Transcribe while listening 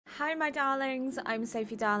Hi my darlings, I'm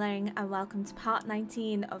Sophie Darling and welcome to part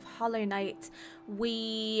 19 of Hollow Knight.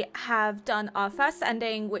 We have done our first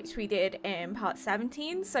ending, which we did in part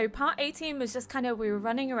 17. So part 18 was just kind of, we were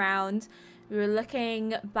running around, we were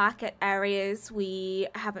looking back at areas we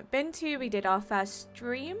haven't been to. We did our first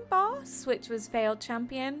dream boss, which was Failed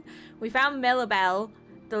Champion. We found Millabelle,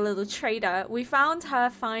 the little trader. We found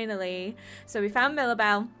her finally. So we found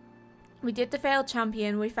Millabelle. We did the Failed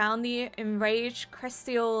Champion, we found the Enraged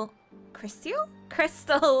Crystal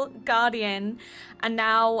Guardian, and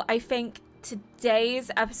now I think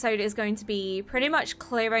today's episode is going to be pretty much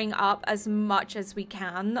clearing up as much as we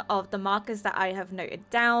can of the markers that I have noted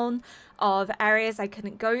down, of areas I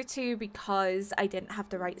couldn't go to because I didn't have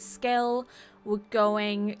the right skill. We're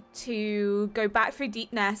going to go back through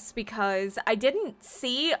DEEPNEST because I didn't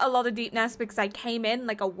see a lot of DEEPNEST because I came in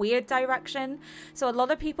like a weird direction. So a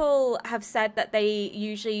lot of people have said that they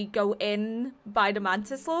usually go in by the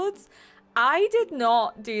Mantis Lords. I did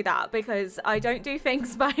not do that because I don't do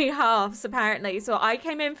things by halves apparently. So I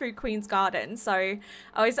came in through Queen's Garden. So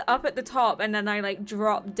I was up at the top and then I like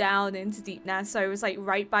dropped down into DEEPNEST. So I was like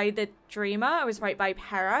right by the Dreamer. I was right by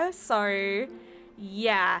Pera. So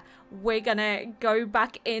yeah, we're gonna go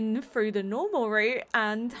back in through the normal route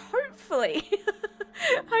and hopefully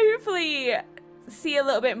hopefully see a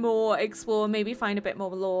little bit more, explore, maybe find a bit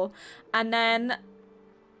more lore. And then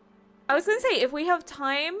I was gonna say, if we have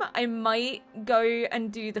time, I might go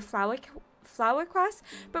and do the flower quest,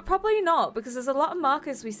 but probably not because there's a lot of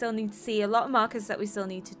markers we still need to see, a lot of markers that we still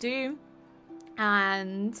need to do,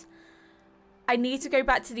 and I need to go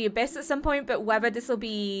back to the Abyss at some point, but whether this will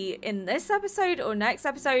be in this episode or next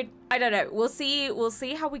episode, I don't know. We'll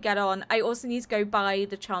see how we get on. I also need to go buy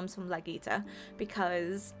the charms from Leg Eater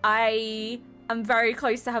because I am very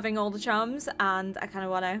close to having all the charms and I kind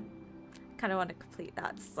of want to complete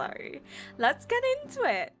that. So let's get into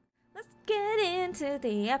it. Let's get into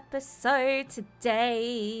the episode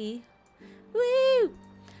today. Woo!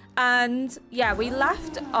 And yeah, we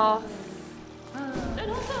left off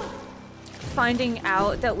finding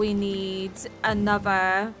out that we need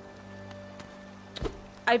another,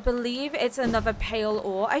 I believe it's another pale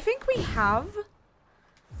ore. I think we have,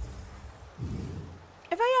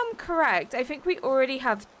 if I am correct, I think we already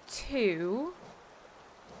have two.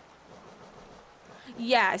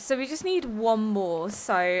 Yeah, so we just need one more.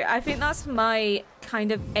 So I think that's my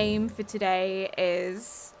kind of aim for today,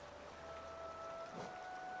 is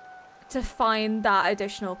to find that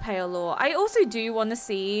additional pale ore. I also do want to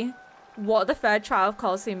see what the third trial of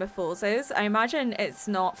Colosseum of Fools is. I imagine it's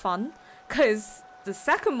not fun because the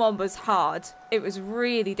second one was hard. It was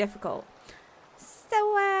really difficult.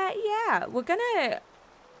 So yeah, we're gonna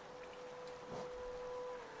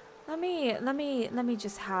let me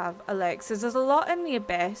just have a look. So there's a lot in the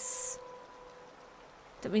Abyss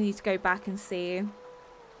that we need to go back and see.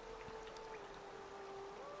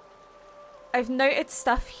 I've noted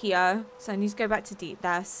stuff here, so I need to go back to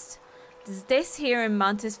DEEPNEST. There's this here in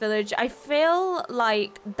Mantis Village. I feel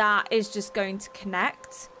like that is just going to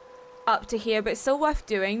connect up to here, but it's still worth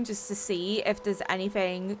doing just to see if there's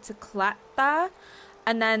anything to collect there.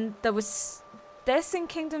 And then there was this in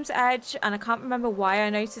Kingdom's Edge, and I can't remember why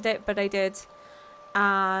I noted it, but I did.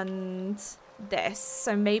 And this.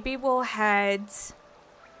 So maybe we'll head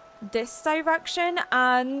this direction.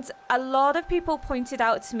 And a lot of people pointed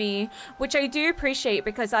out to me, which I do appreciate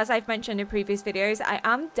because as I've mentioned in previous videos, I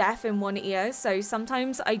am deaf in one ear, so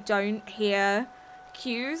sometimes I don't hear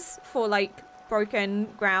cues for like broken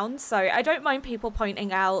ground. So I don't mind people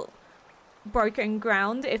pointing out broken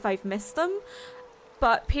ground if I've missed them,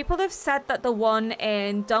 but people have said that the one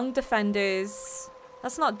in Dung Defender's,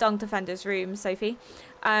 that's not Dung Defender's room, Sophie.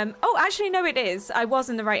 Oh, actually, no, it is. I was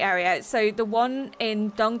in the right area. So the one in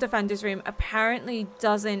Dung Defender's room apparently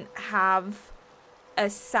doesn't have a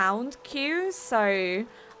sound cue. So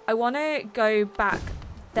I want to go back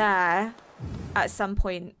there at some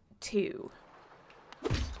point too.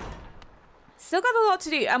 Still got a lot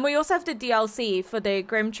to do. And we also have the DLC for the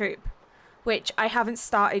Grim Troop, which I haven't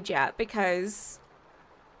started yet because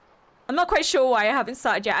I'm not quite sure why I haven't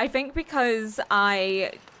started yet. I think because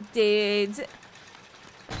I did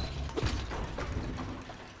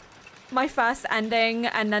my first ending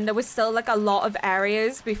and then there was still like a lot of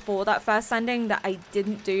areas before that first ending that I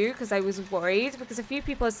didn't do because I was worried, because a few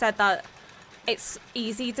people have said that it's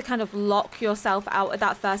easy to kind of lock yourself out of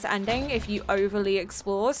that first ending if you overly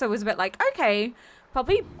explore. So it was a bit like, okay,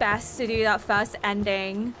 probably best to do that first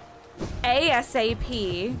ending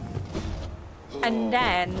ASAP and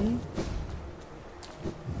then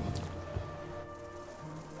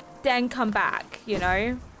come back, you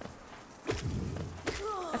know?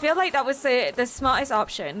 I feel like that was the smartest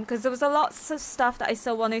option because there was a lot of stuff that I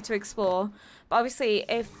still wanted to explore. But obviously,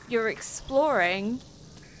 if you're exploring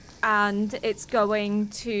and it's going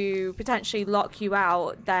to potentially lock you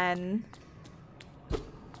out, then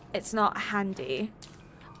it's not handy.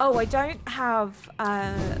 Oh, I don't have,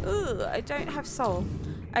 I don't have soul.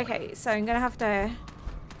 Okay, so I'm gonna have to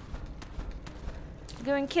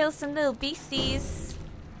go and kill some little beasties.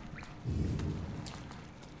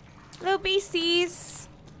 Little beasties.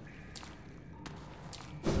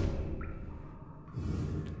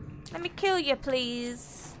 Let me kill you,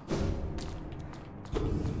 please.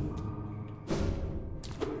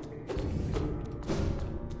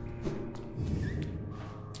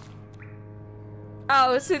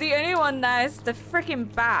 Oh, so the only one there is the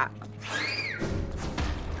freaking bat.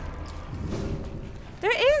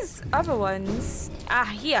 There is other ones. Ah,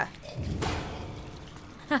 here.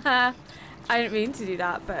 Haha. I didn't mean to do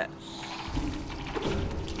that, but...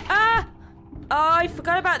 Ah! Oh, I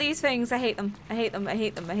forgot about these things. I hate them. I hate them. I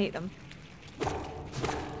hate them. I hate them.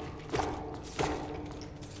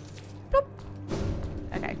 Boop.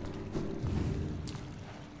 Okay.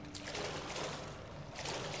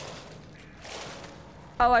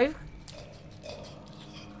 Oh, I...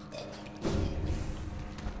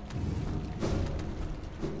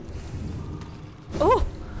 Oh!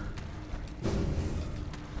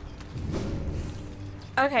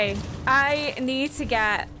 Okay, I need to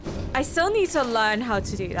get... I still need to learn how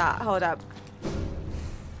to do that. Hold up.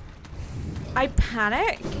 I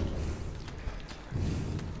panic.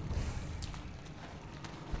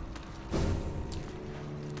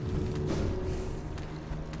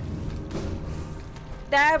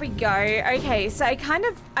 There we go. Okay, so I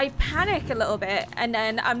panic a little bit and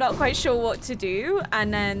then I'm not quite sure what to do.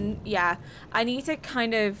 And then, yeah, I need to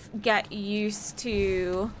kind of get used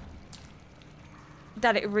to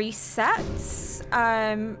that it resets.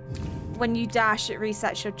 When you dash, it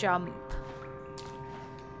resets your jump.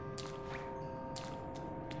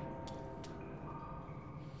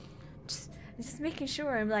 Just making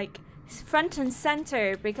sure I'm like front and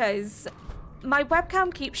center because my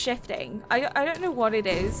webcam keeps shifting. I don't know what it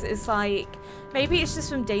is. It's like, maybe it's just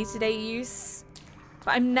from day-to-day use.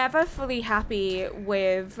 But I'm never fully happy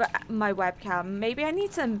with my webcam. Maybe I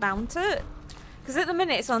need to mount it. Because at the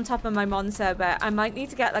minute it's on top of my monitor, but I might need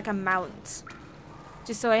to get like a mount.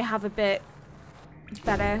 Just so I have a bit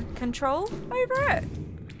better control over it.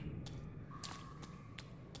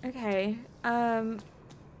 Okay. I'm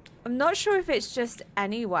not sure if it's just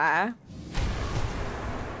anywhere.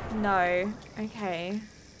 No. Okay.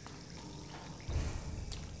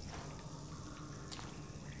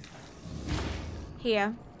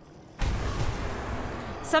 Here.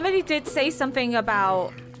 Somebody did say something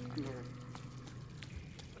about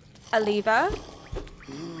a lever.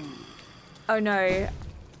 Oh no.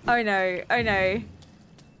 Oh no. Oh no.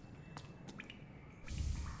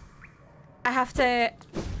 I have to...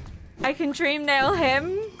 I can dream nail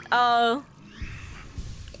him. Oh.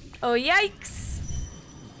 Oh, yikes.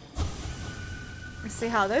 Let's see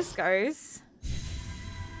how this goes.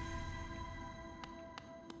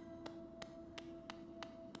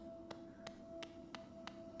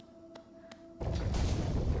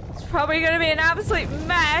 It's probably going to be an absolute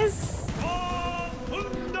mess.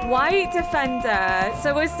 White defender.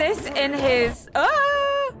 So was this in his...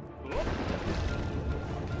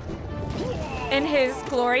 in his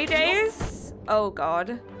glory days? Oh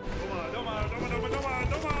god.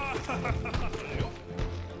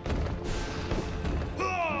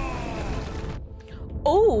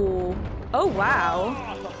 Oh. Oh wow.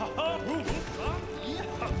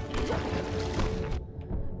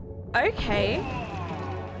 Okay.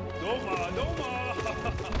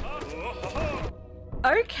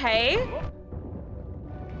 Okay.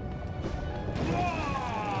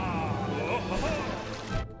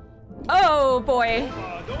 Oh boy.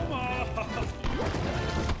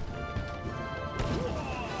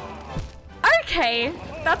 Okay,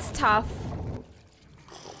 that's tough.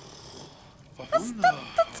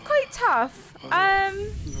 That's quite tough. I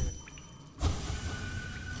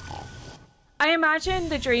imagine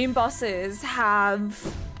the dream bosses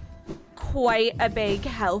have quite a big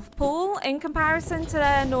health pool in comparison to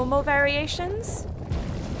their normal variations.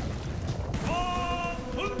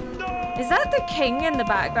 Is that the king in the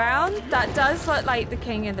background? That does look like the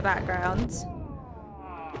king in the background.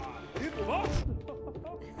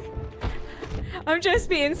 I'm just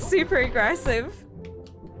being super aggressive.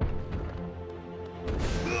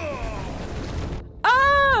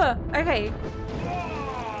 Oh! Okay.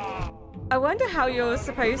 I wonder how you're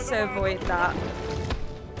supposed to avoid that.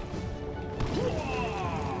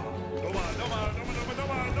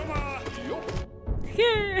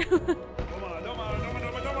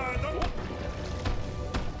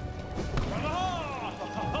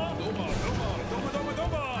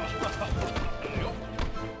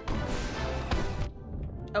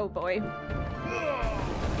 Oh boy.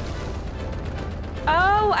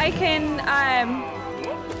 Oh, I can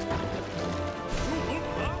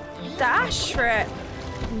dash for it.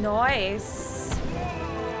 Nice.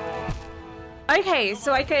 Okay,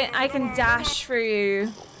 so I can dash through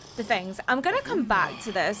the things. I'm gonna come back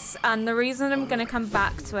to this, and the reason I'm gonna come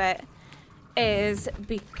back to it is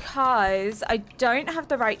because I don't have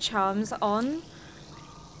the right charms on,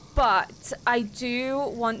 but I do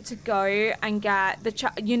want to go and get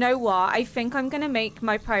the you know what? I think I'm gonna make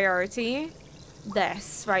my priority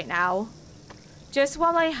this right now. Just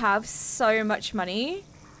while I have so much money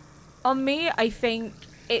on me, I think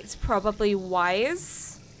it's probably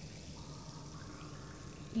wise.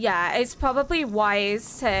 Yeah, it's probably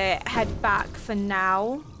wise to head back for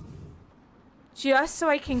now. Just so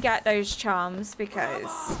I can get those charms,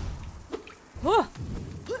 because... Whoa.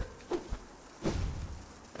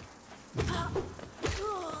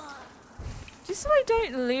 Just so I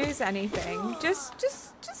don't lose anything. Just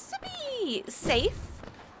to be safe.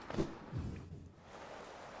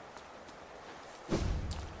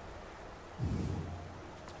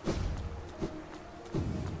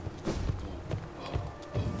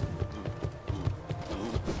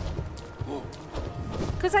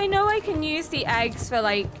 Because I know I can use the eggs for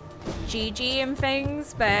like GG and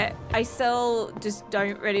things, but I still just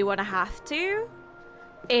don't really want to have to.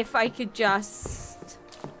 If I could just,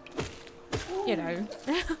 you know,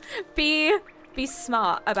 be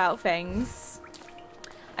smart about things.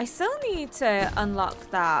 I still need to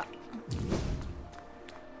unlock that.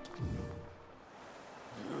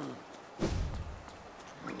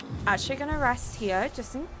 Actually gonna rest here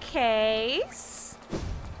just in case.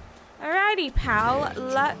 Alrighty, pal,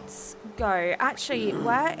 let's go. Actually,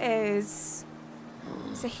 where is...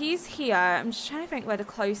 So he's here. I'm just trying to think where the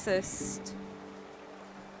closest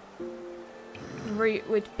route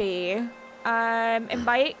would be.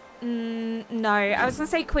 Invite? No, I was gonna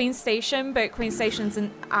say Queen Station, but Queen Station's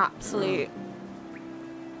an absolute...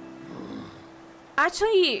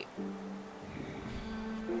 Actually...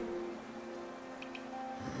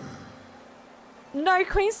 No,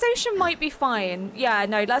 Queen Station might be fine. Yeah,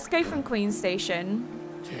 no, let's go from Queen Station.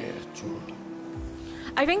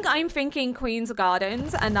 I think I'm thinking Queen's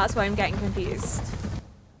Gardens, and that's why I'm getting confused.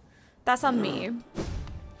 That's on me.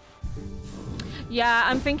 Yeah,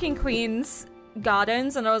 I'm thinking Queen's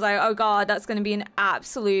Gardens, and I was like, oh god, that's going to be an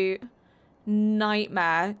absolute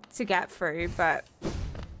nightmare to get through, but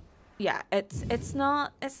yeah, it's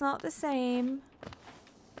not the same.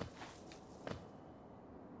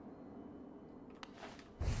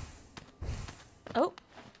 Oh.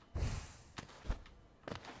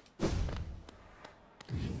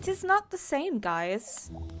 It is not the same,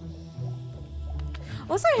 guys.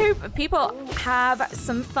 Also, I hope people have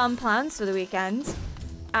some fun plans for the weekend.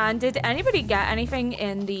 And did anybody get anything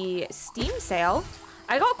in the Steam sale?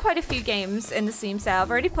 I got quite a few games in the Steam sale.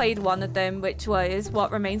 I've already played one of them, which was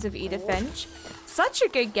What Remains of Edith Finch. Such a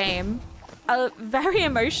good game. Very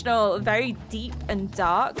emotional, very deep and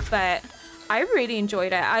dark, but I really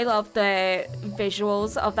enjoyed it. I love the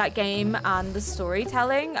visuals of that game and the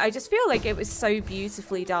storytelling. I just feel like it was so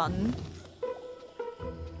beautifully done.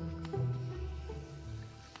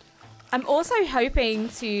 I'm also hoping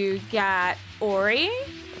to get Ori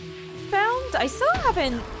filmed. I still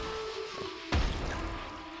haven't...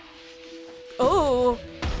 Oh,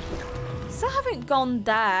 still haven't gone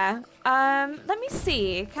there. Let me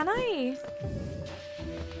see. Can I...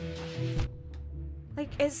 Like,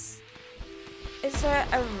 is there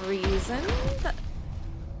a reason that...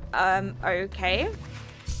 okay.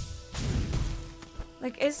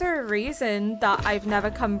 Like, is there a reason that I've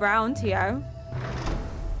never come round here?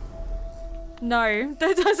 No,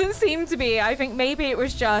 there doesn't seem to be. I think maybe it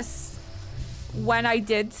was just when I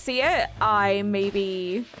did see it, I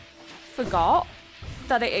maybe forgot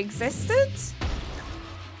that it existed.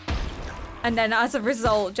 And then as a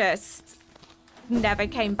result, just never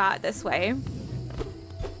came back this way.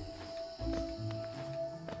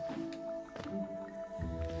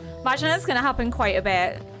 Imagine that's gonna happen quite a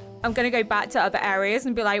bit. I'm gonna go back to other areas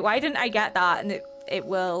and be like, why didn't I get that? And it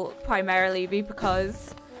will primarily be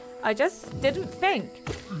because I just didn't think.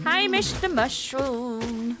 Hi, Mr.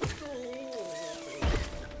 Mushroom.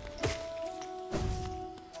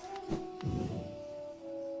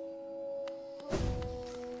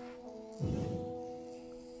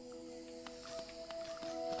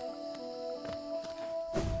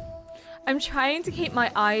 I'm trying to keep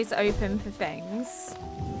my eyes open for things.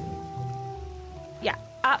 Yeah,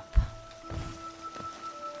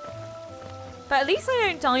 But at least I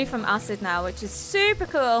don't die from acid now, which is super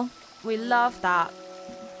cool. We love that.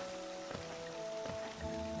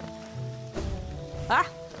 Ah!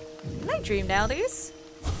 Can I dream now, these?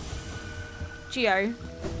 Geo.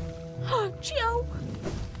 Geo!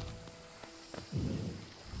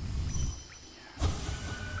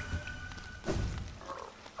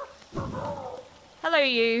 Hello,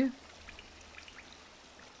 you.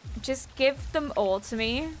 Just give them all to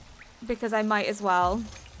me, because I might as well.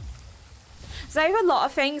 So I have a lot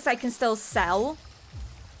of things I can still sell.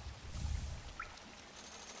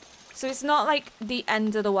 So it's not like the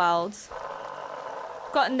end of the world.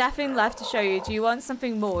 Got nothing left to show you. Do you want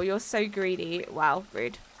something more? You're so greedy. Wow,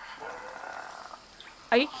 rude.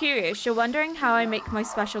 Are you curious? You're wondering how I make my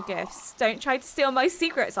special gifts. Don't try to steal my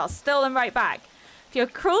secrets. I'll steal them right back. If you're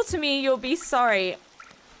cruel to me, you'll be sorry.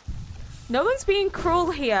 No one's being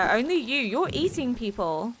cruel here. Only you. You're eating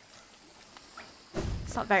people.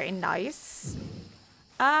 It's not very nice.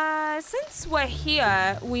 Since we're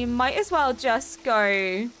here, we might as well just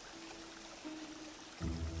go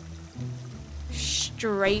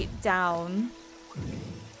straight down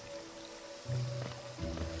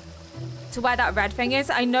to where that red thing is.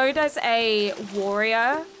 I know there's a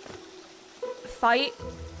warrior fight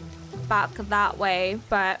back that way,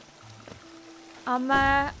 but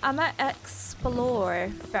I'ma explore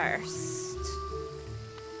first.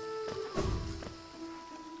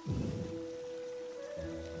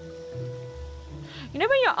 You know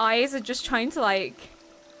when your eyes are just trying to like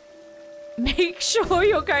make sure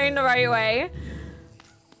you're going the right way?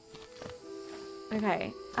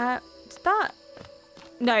 Okay, did that?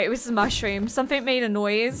 No, it was a mushroom. Something made a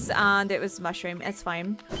noise and it was a mushroom. It's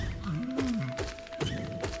fine.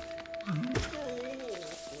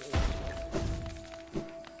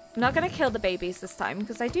 I'm not gonna kill the babies this time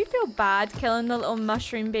because I do feel bad killing the little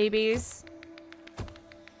mushroom babies.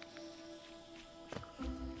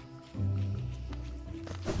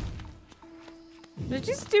 They're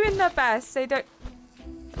just doing their best. They don't...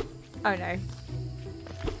 Oh no.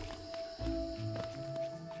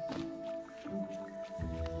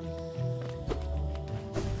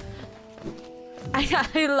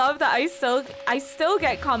 I love that I still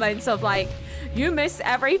get comments of like, you miss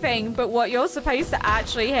everything but what you're supposed to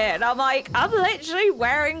actually hit. And I'm like, I'm literally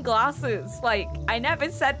wearing glasses. Like, I never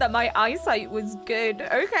said that my eyesight was good,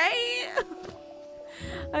 okay?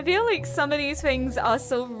 I feel like some of these things are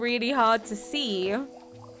still really hard to see.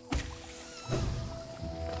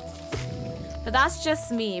 But that's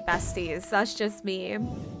just me, besties. That's just me.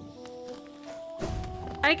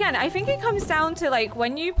 And again, I think it comes down to like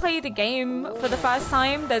when you play the game for the first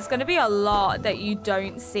time, there's going to be a lot that you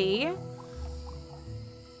don't see.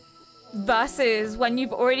 Versus when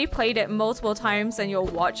you've already played it multiple times and you're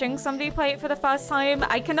watching somebody play it for the first time.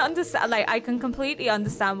 I can understand, like, I can completely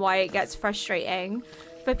understand why it gets frustrating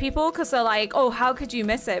for people because they're like, oh, how could you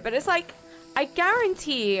miss it? But it's like, I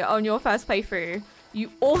guarantee on your first playthrough,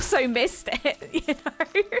 you also missed it, you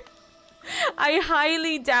know? I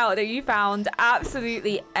highly doubt that you found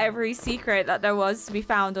absolutely every secret that there was to be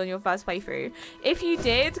found on your first playthrough. If you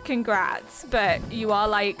did, congrats, but you are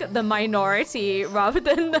like the minority rather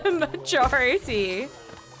than the majority.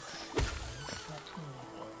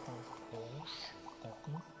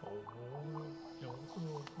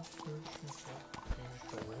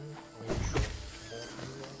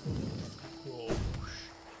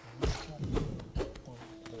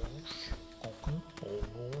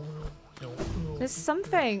 There's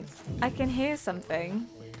something. I can hear something.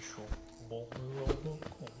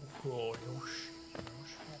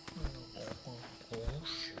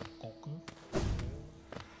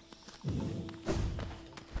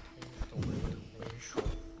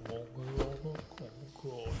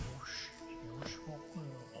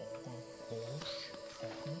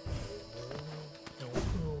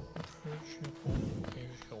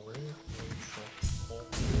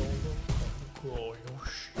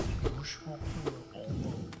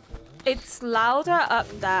 It's louder up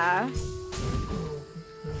there.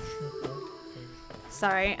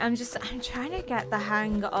 Sorry, I'm trying to get the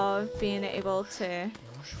hang of being able to...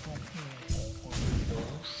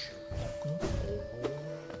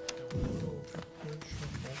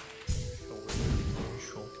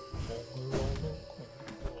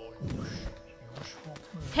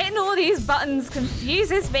 Hitting all these buttons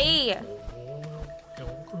confuses me!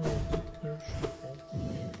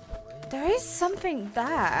 There is something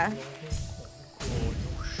there.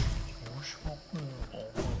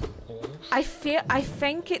 I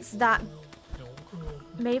think it's that.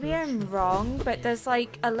 Maybe I'm wrong, but there's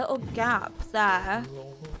like a little gap there.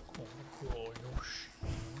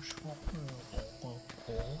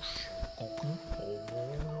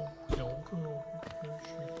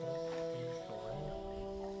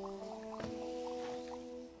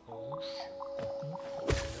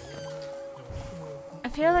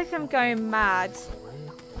 feel like I'm going mad.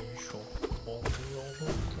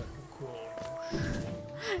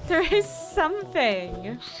 There is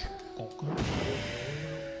something.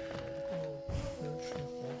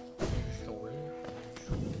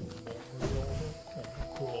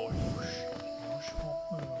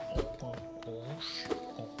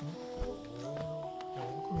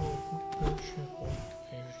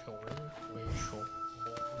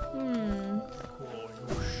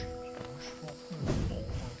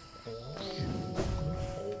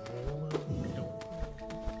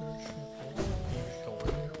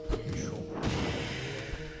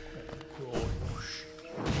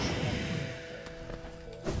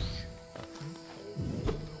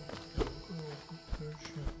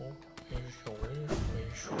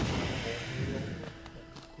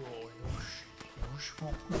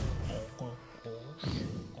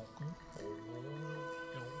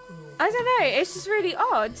 I don't know, it's just really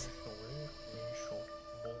odd.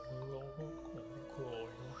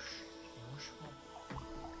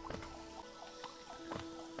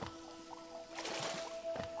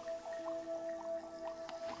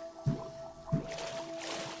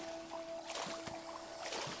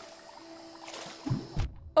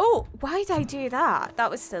 Oh, why did I do that? That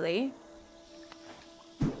was silly.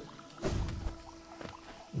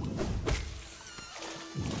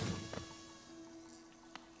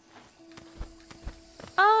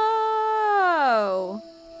 Oh.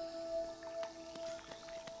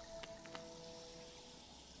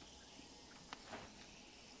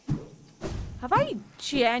 Have I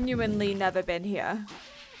genuinely never been here?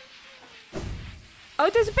 Oh,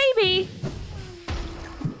 there's a baby!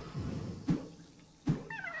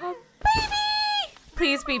 Oh, baby!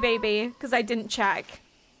 Please be baby, because I didn't check.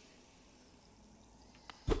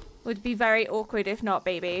 Would be very awkward if not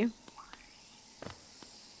baby.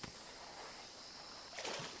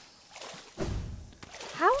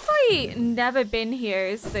 How have I never been here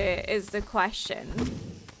is the question.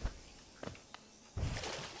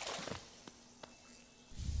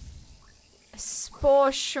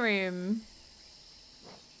 Spore shroom.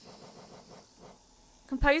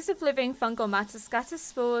 Composed of living fungal matter, scatters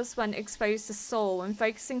spores when exposed to soul. When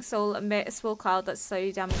focusing soul, emit a spore cloud that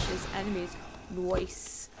slowly damages enemies.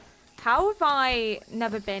 Nice. How have I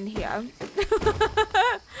never been here?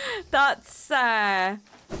 That's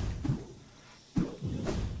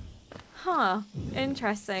huh.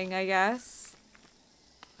 Interesting, I guess.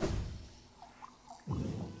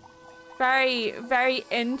 Very, very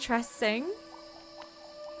interesting.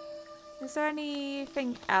 Is there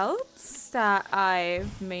anything else that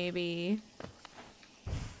I've maybe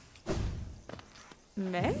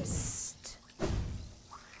missed?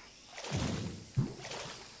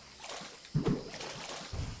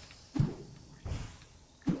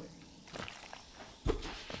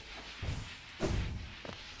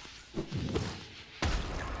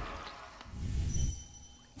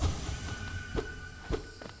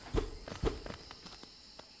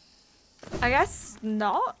 I guess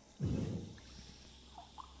not.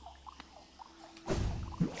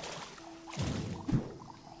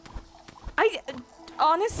 I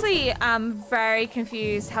honestly am very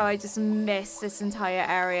confused how I just missed this entire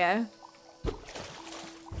area.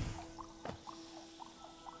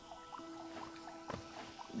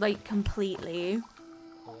 Like, completely.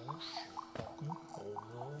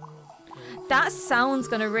 That sound's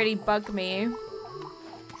gonna really bug me.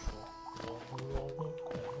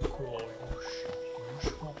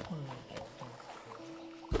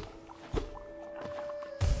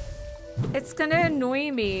 It's gonna annoy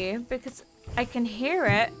me because I can hear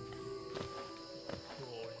it.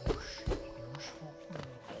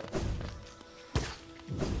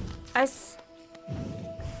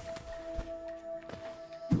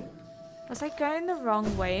 Was I going the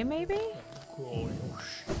wrong way, maybe?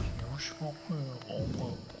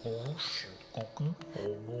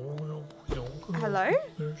 Hello?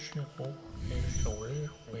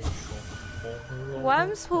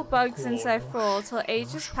 Worms pull bugs into their thrall till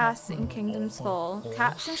ages pass and kingdoms fall.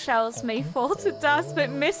 Caps and shells may fall to dust, but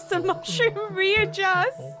Mr. Mushroom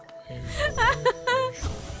readjusts.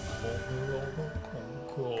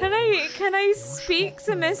 Can I speak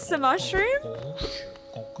to Mr. Mushroom?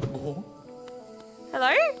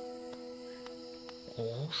 Hello?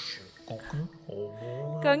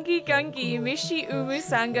 Gungi Gungi, Mishi Umu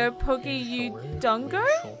Sanga, Pogi Yu Dongo?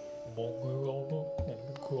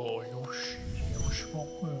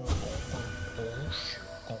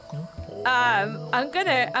 I'm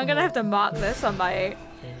gonna have to mark this on my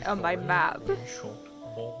map.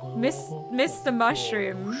 Mr.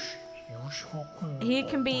 Mushroom. He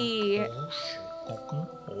can be.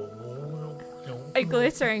 my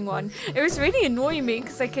glittering one. It was really annoying me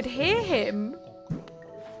because I could hear him.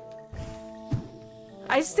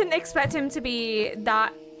 I just didn't expect him to be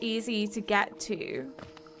that easy to get to.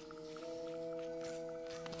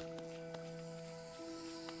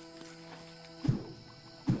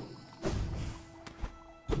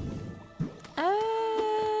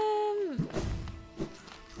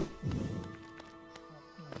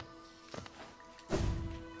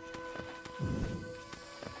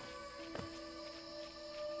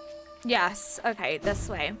 Yes, okay, this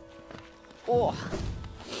way. Oh,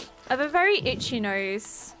 I have a very itchy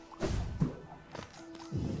nose.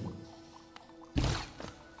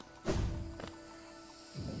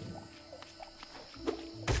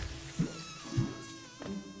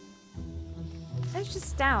 It's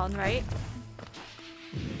just down, right?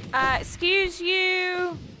 Excuse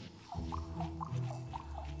you.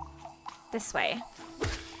 This way.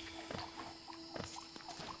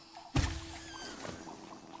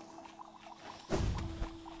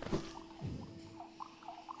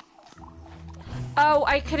 Oh,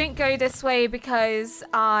 I couldn't go this way because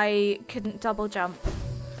I couldn't double jump.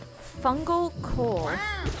 Fungal core.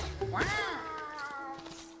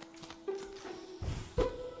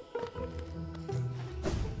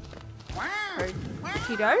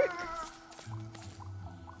 Okie doke.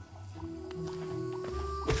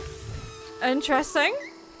 Interesting.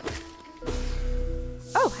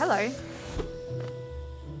 Oh, hello.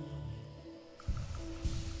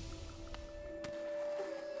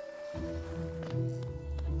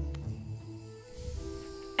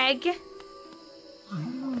 Egg.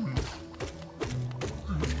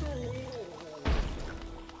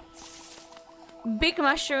 Big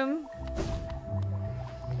mushroom.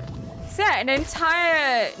 So yeah, an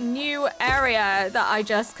entire new area that I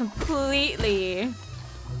just completely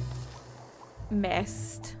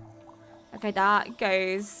missed. Okay, that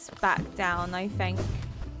goes back down, I think.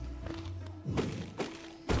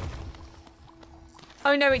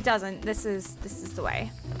 Oh no, it doesn't. This is the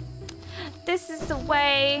way. This is the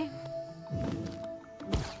way.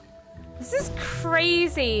 This is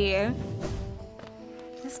crazy.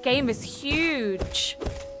 This game is huge.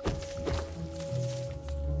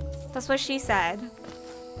 That's what she said.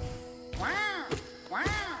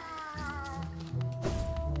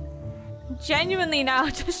 Genuinely now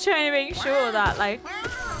just trying to make sure that like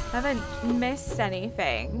I haven't missed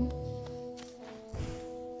anything.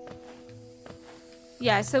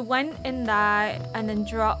 Yeah, so went in there and then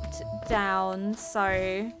dropped down, so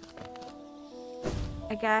I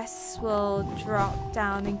guess we'll drop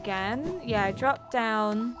down again. Yeah, drop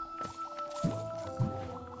down.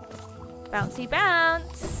 Bouncy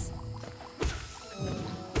bounce.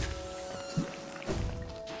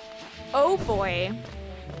 Oh boy.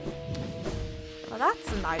 Well,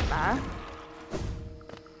 that's a nightmare.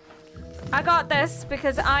 I got this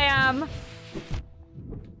because I am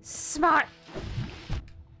smart.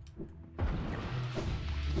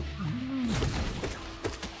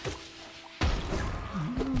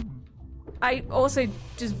 I also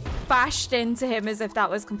just bashed into him as if that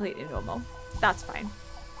was completely normal. That's fine.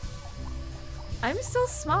 I'm still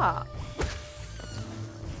smart.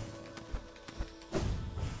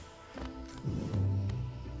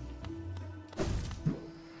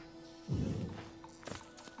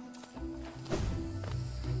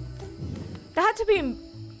 There had to be...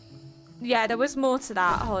 Yeah, there was more to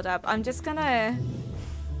that. Hold up. I'm just gonna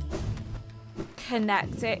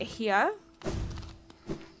connect it here.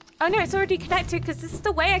 Oh no, it's already connected because this is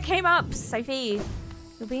the way I came up, Sophie.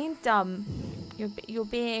 You're being dumb. You're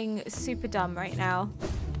being super dumb right now.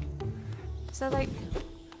 So like,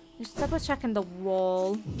 just double checking the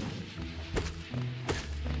wall.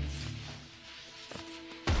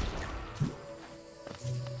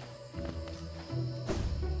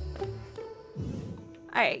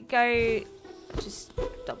 Alright, go just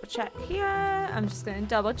double check here. I'm just gonna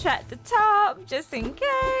double check the top just in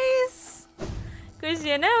case. Because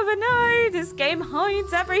you never know, this game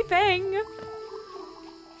hides everything.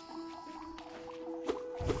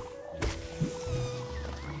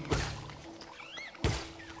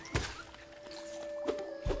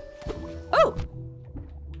 Oh!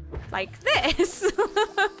 Like this.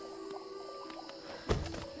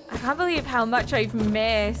 I can't believe how much I've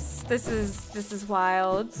missed. This is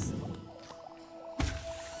wild.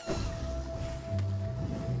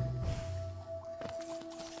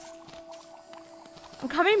 I'm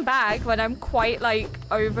coming back when I'm quite like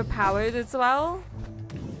overpowered as well.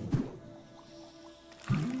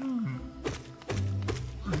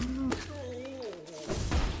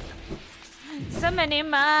 So many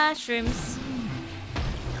mushrooms.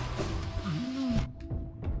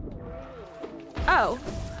 Oh.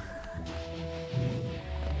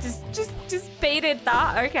 just baited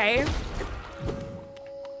that. Okay.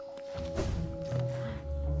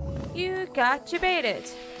 You got you baited.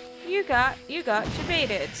 You got you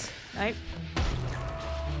baited. Nope.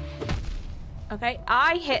 Okay,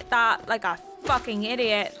 I hit that like a fucking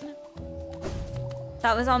idiot.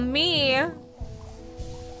 That was on me.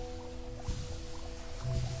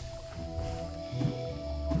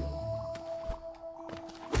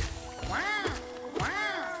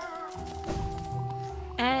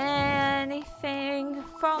 Anything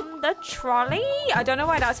from the trolley? I don't know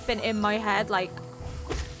why that's been in my head like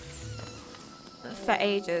for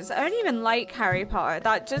ages. I don't even like Harry Potter.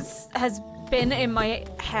 That just has been in my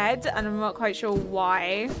head and I'm not quite sure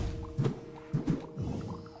why.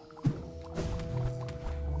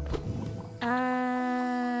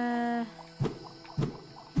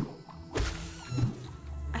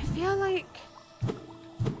 I feel like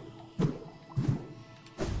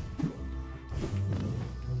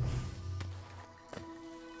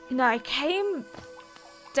no, I came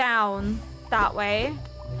down that way.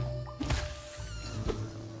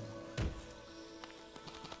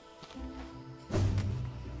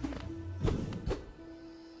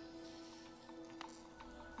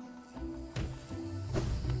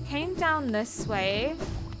 Came down this way.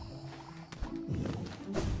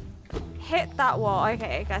 Hit that wall.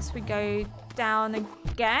 Okay, I guess we go down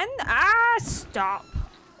again. Ah, stop.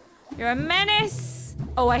 You're a menace.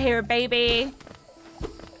 Oh, I hear a baby.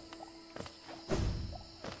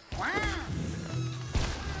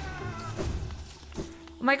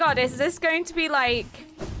 Oh my god, is this going to be like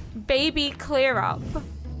baby clear up?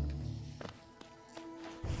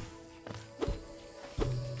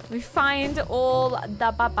 We find all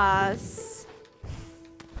the babas.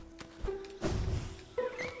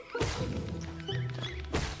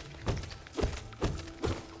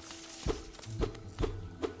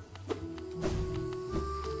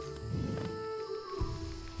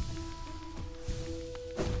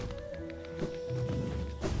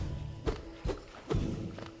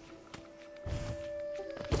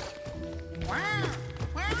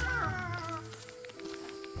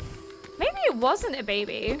 Maybe it wasn't a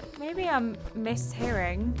baby. Maybe I'm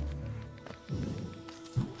mishearing.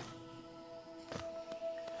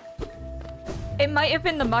 It might have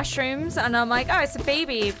been the mushrooms and I'm like, oh, it's a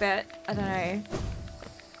baby, but I don't know.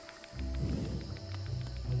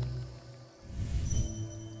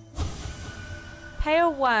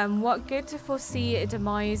 Pale worm, what good to foresee a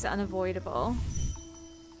demise unavoidable?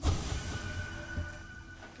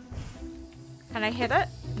 Can I hit it?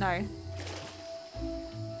 No.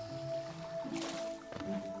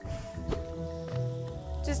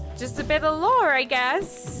 Just a bit of lore, I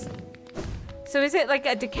guess. So is it like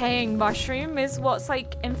a decaying mushroom is what's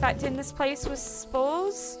like infecting this place with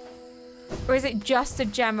spores? Or is it just a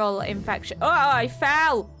general infection? Oh, I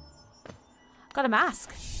fell! Got a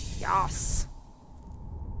mask. Yes.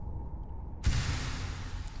 Am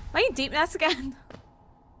I in DEEPNEST again?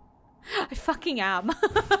 I fucking am.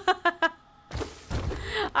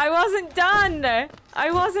 I wasn't done. I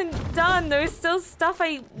wasn't done. There was still stuff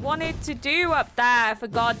I wanted to do up there, for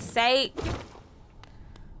God's sake.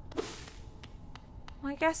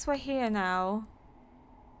 Well, I guess we're here now.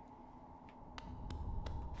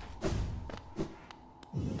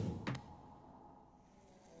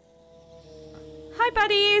 Hi,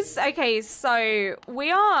 buddies. Okay, so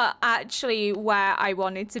we are actually where I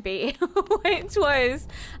wanted to be, which was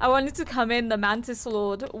I wanted to come in the Mantis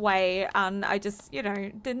Lord way, and I just, you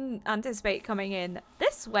know, didn't anticipate coming in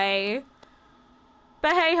this way.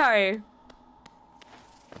 But hey ho,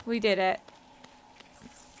 we did it.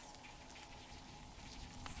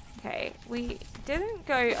 Okay, we didn't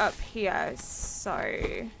go up here,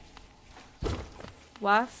 so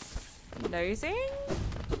worth nosing.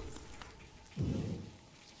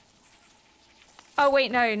 Oh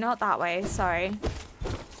wait, no, not that way, sorry.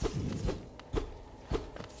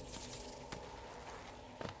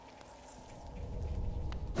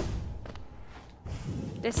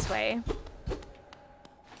 This way.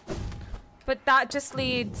 But that just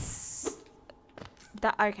leads...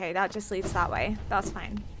 Okay, that just leads that way. That's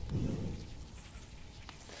fine.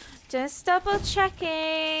 Just double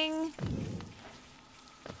checking.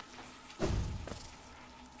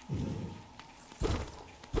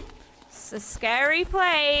 It's a scary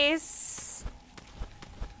place.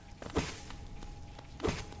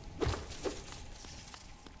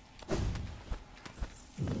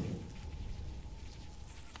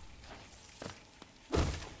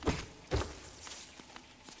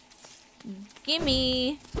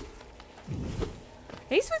 Gimme.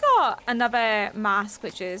 At least we got another mask,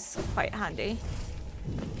 which is quite handy.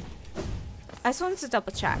 I just wanted to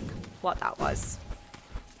double check what that was.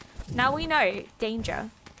 Now we know. Danger.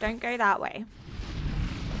 Don't go that way.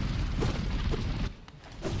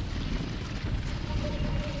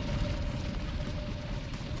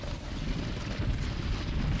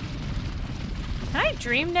 Can I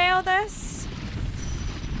dream nail this?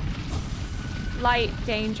 Light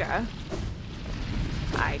danger.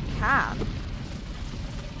 I can.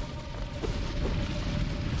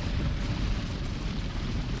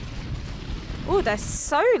 Oh, they're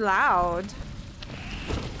so loud.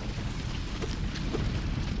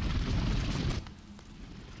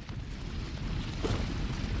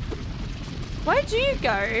 Where'd you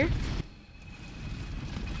go?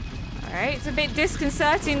 Alright, it's a bit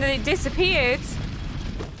disconcerting that it disappeared.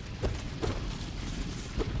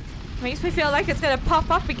 Makes me feel like it's gonna pop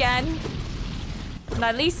up again. And I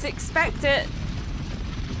at least expect it.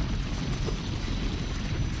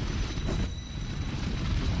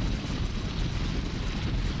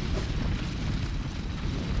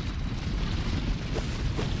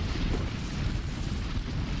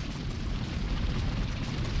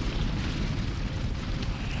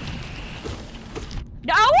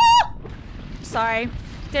 No! Sorry.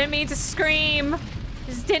 Didn't mean to scream.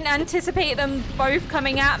 Just didn't anticipate them both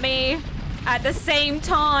coming at me at the same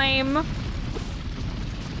time.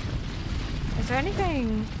 Is there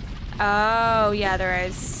anything? Oh, yeah, there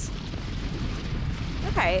is.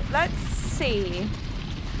 Okay, let's see.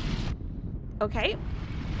 Okay.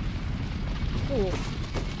 Ooh.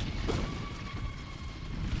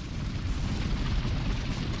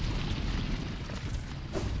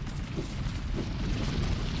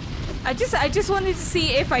 I just wanted to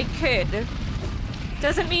see if I could.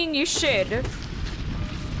 Doesn't mean you should.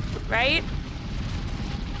 Right?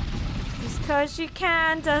 Just because you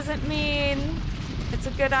can doesn't mean it's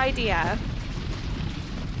a good idea.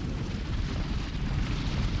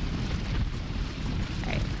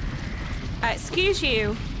 Right. Excuse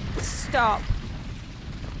you. Stop.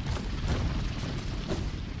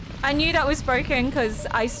 I knew that was broken because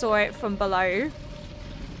I saw it from below.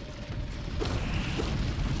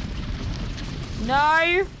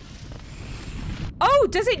 No. Oh,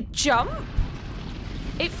 does it jump?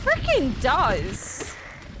 It freaking does.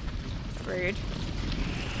 Rude.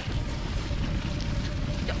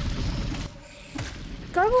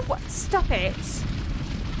 Go with what? Stop it.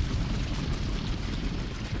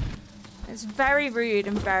 It's very rude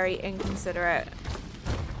and very inconsiderate.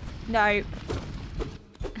 No.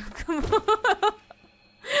 Come on.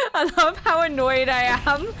 I love how annoyed I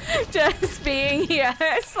am just being here.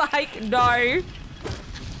 It's like, no.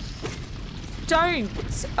 Don't.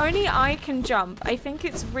 Only I can jump. I think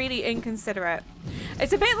it's really inconsiderate.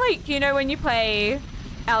 It's a bit like, you know, when you play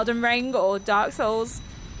Elden Ring or Dark Souls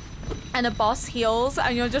and a boss heals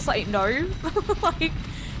and you're just like, no. Like,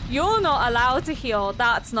 you're not allowed to heal.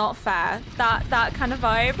 That's not fair. That kind of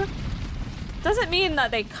vibe. Doesn't mean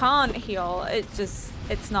that they can't heal. It's just,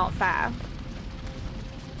 it's not fair.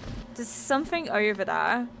 There's something over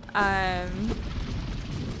there.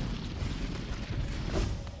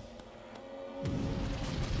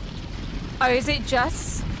 Oh, is it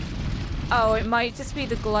just... Oh, it might just be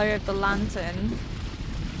the glow of the lantern.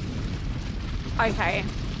 Okay.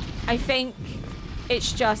 I think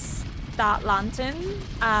it's just that lantern,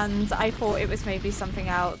 and I thought it was maybe something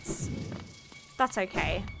else. That's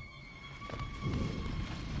okay.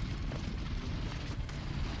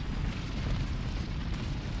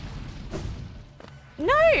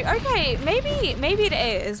 No, okay, maybe it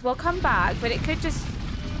is. We'll come back, but it could just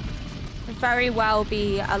very well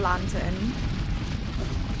be a lantern.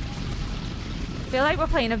 I feel like we're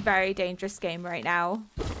playing a very dangerous game right now.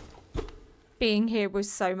 Being here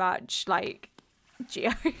was so much like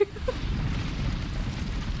Geo.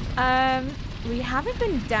 We haven't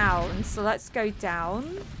been down, so let's go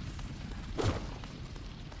down.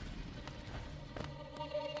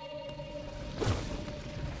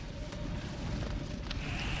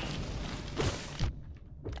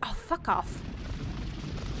 Oh, fuck off.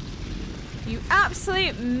 You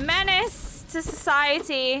absolute menace to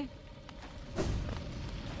society.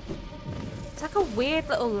 It's like a weird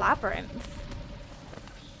little labyrinth.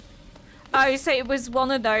 Oh, so it was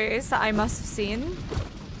one of those that I must have seen.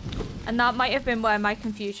 And that might have been where my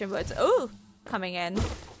confusion was. Oh, coming in.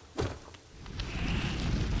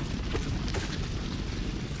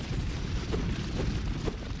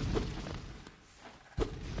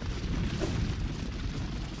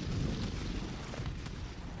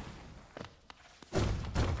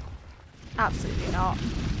 Absolutely not.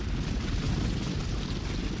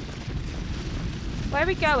 Where are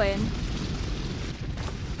we going?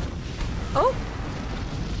 Oh!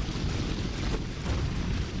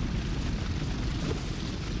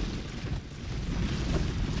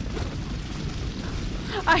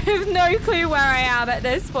 I have no clue where I am at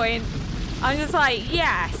this point. I'm just like,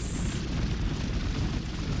 yes.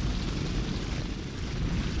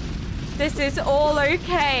 This is all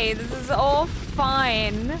okay. This is all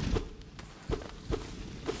fine.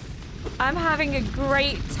 I'm having a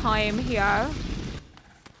great time here.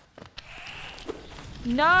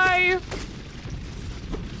 No!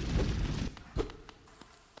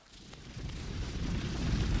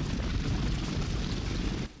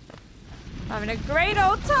 Having a great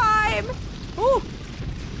old time! Ooh!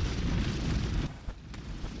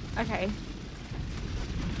 Okay.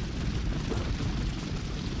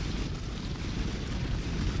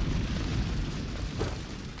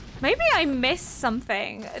 Maybe I missed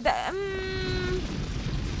something. That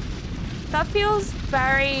feels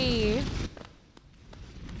very...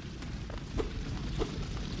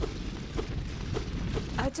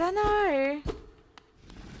 I don't know.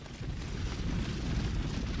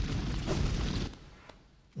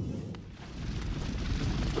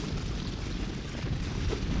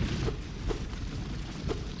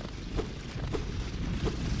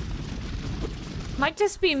 Might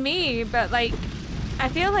just be me, but like, I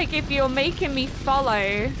feel like if you're making me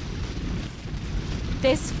follow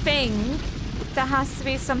this thing, there has to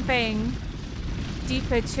be something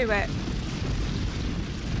deeper to it.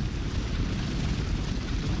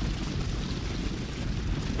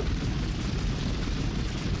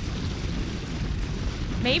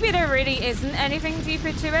 Maybe there really isn't anything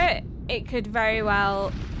deeper to it. It could very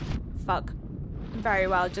well, very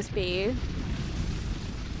well just be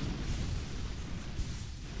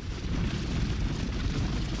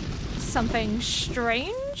something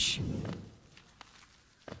strange.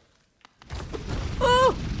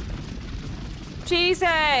 Oh!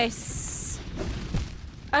 Jesus!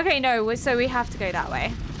 Okay, no, so we have to go that way.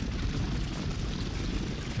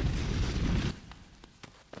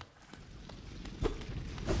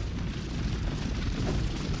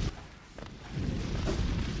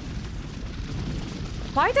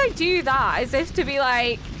 Why'd I do that? As if to be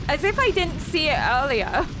like, as if I didn't see it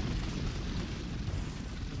earlier.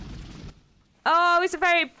 Oh, it's a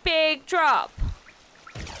very big drop.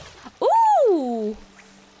 Ooh!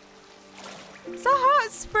 It's a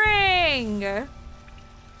hot spring.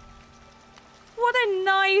 What a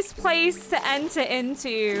nice place to enter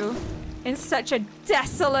into in such a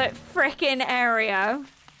desolate frickin' area.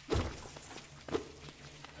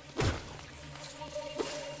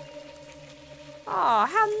 Oh,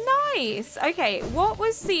 how nice. Okay, what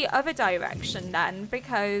was the other direction then?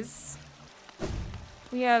 Because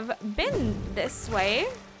we have been this way.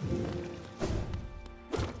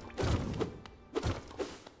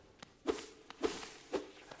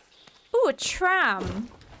 Ooh, a tram.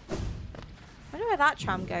 I wonder where that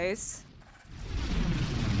tram goes.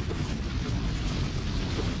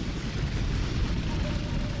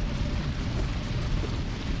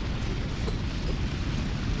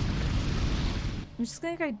 I'm just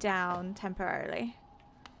gonna go down temporarily.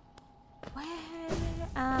 Where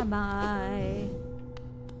am I?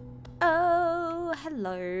 Oh,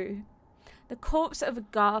 hello. The corpse of a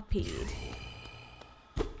garpede.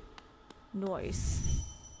 Nice.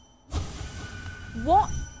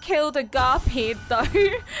 What killed a garpede though?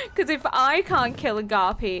 Because if I can't kill a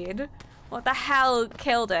garpede, what the hell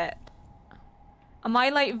killed it? Am I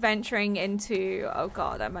like venturing into... Oh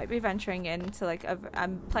god, I might be venturing into like...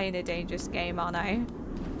 I'm playing a dangerous game, aren't I?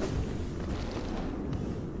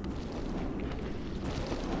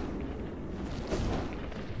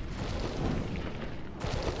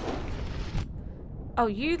 Oh,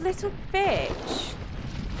 you little bitch.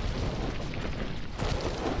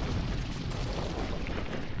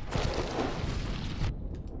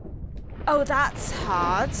 Oh, that's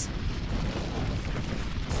hard.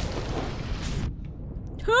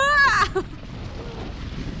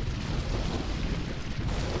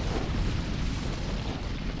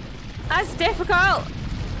 That's difficult.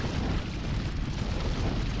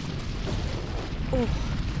 Ooh,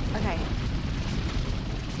 okay.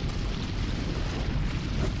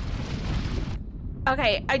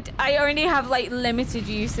 Okay, I only have like limited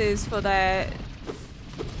uses for the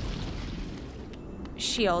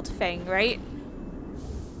shield thing, right?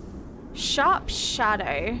 Sharp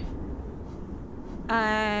shadow.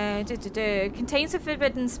 Contains a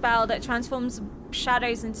forbidden spell that transforms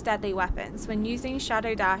shadows into deadly weapons. When using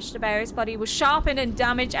Shadow Dash, the bearer's body will sharpen and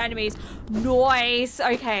damage enemies. Nice.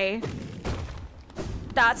 Okay.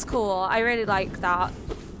 That's cool. I really like that.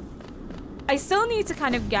 I still need to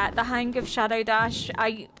kind of get the hang of Shadow Dash.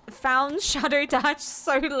 I found Shadow Dash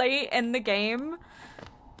so late in the game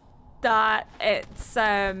that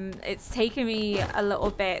it's taken me a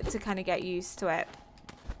little bit to kind of get used to it.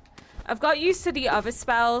 I've got used to the other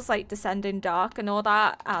spells like Descending Dark and all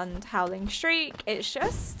that, and Howling Shriek. It's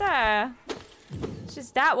just that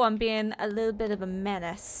one being a little bit of a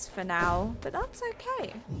menace for now, but that's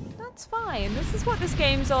okay. That's fine. This is what this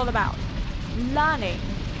game's all about. Learning.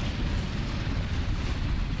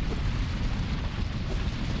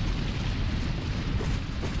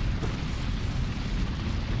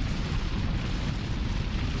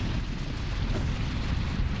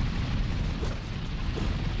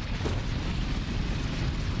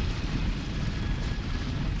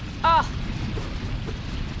 Oh!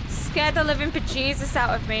 Scared the living bejesus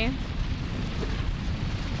out of me.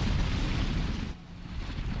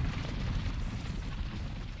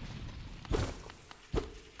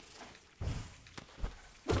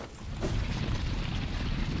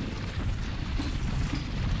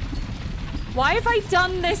 Why have I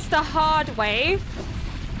done this the hard way?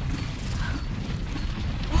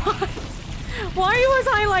 Why was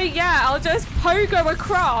I like, yeah, I'll just pogo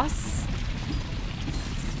across?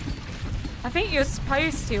 I think you're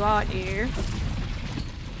supposed to, aren't you?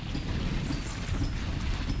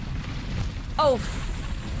 Oh,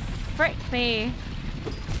 frick me.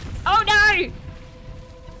 Oh no!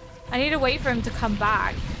 I need to wait for him to come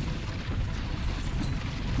back.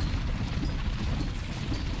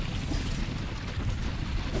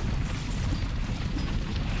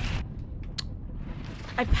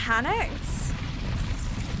 I panicked.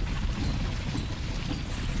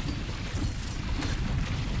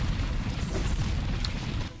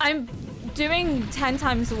 I'm doing 10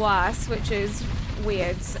 times worse, which is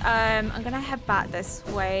weird. I'm gonna head back this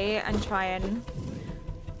way and try and...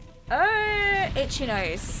 itchy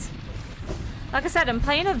nose. Like I said, I'm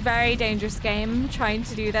playing a very dangerous game trying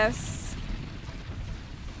to do this.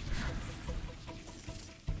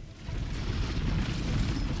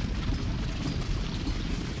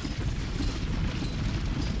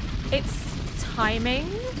 It's timing.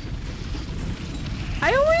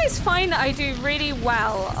 I always find that I do really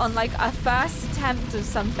well on like a first attempt of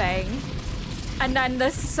something, and then the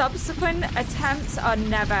subsequent attempts are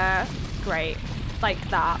never great like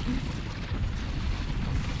that.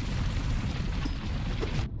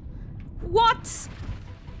 What?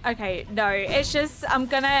 Okay, no, it's just I'm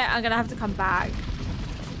gonna have to come back.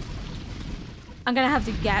 I'm gonna have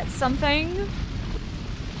to get something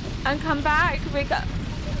and come back because...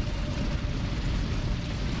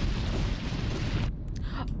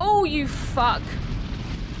 Oh, you fuck.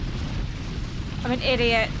 I'm an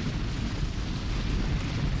idiot.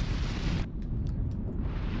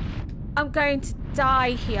 I'm going to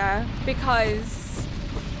die here because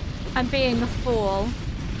I'm being a fool.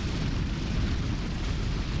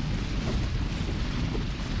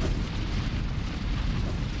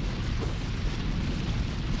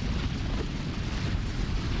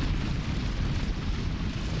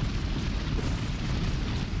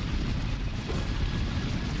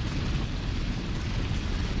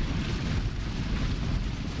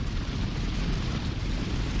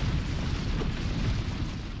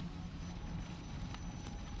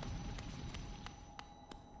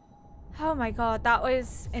 Oh my god, that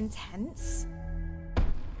was intense.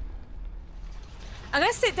 I'm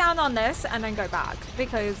gonna sit down on this and then go back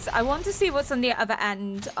because I want to see what's on the other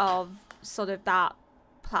end of sort of that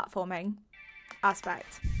platforming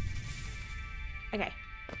aspect. Okay.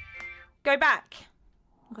 Go back.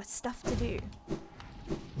 I've got stuff to do.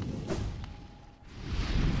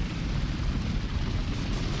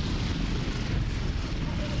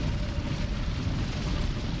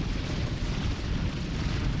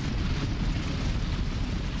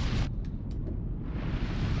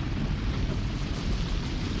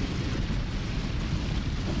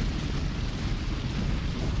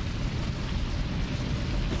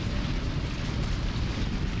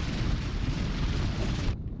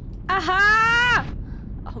 Aha!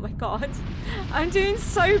 Oh my god. I'm doing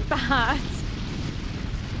so bad.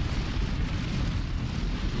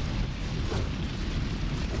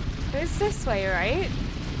 It's this way, right?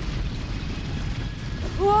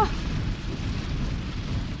 Whoa.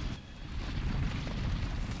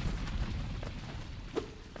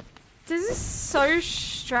 This is so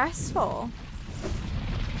stressful.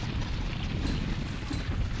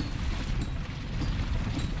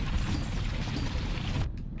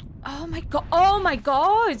 Oh my god. Oh my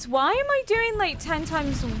god. Why am I doing like 10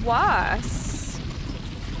 times worse?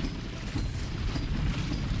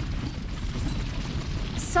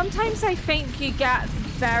 Sometimes I think you get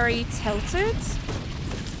very tilted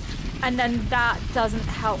and then that doesn't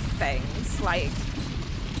help things. Like,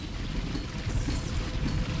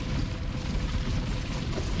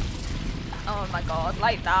 oh my god,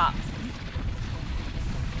 like that.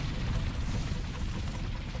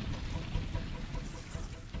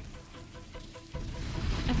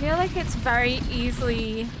 feel like it's very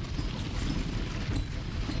easily...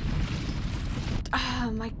 Oh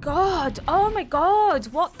my god! Oh my god!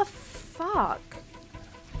 What the fuck?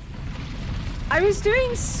 I was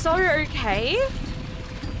doing so okay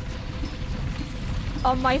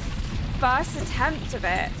on my first attempt of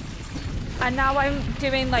it. And now I'm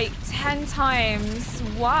doing like 10 times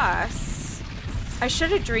worse. I should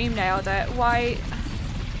have dream nailed it. Why?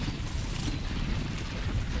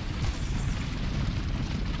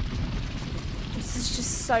 This is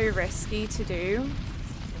just so risky to do.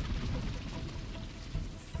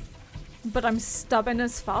 But I'm stubborn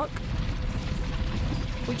as fuck.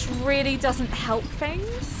 Which really doesn't help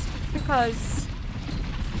things. Because...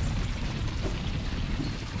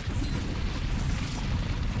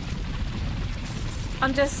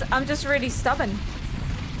 I'm just really stubborn.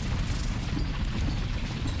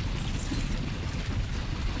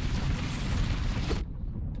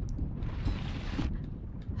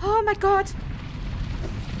 Oh my god.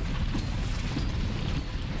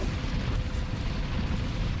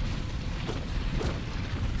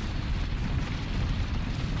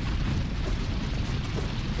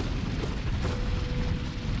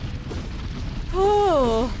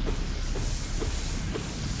 Oh.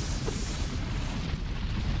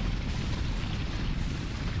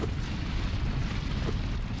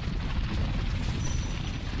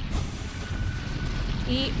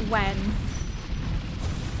 Eat when?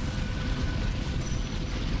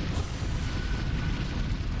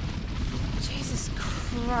 Jesus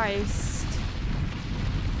Christ.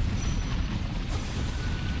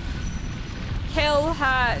 Kill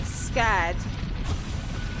her scared.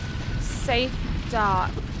 Safe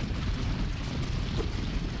dark.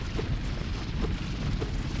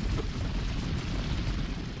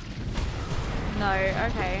 No,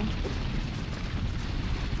 okay.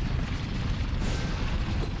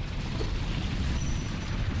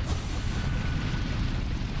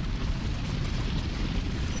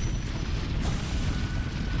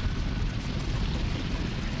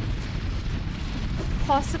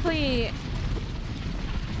 Possibly...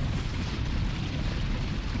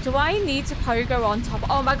 Do I need to pogo on top?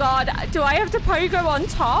 Oh my god, do I have to pogo on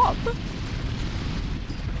top?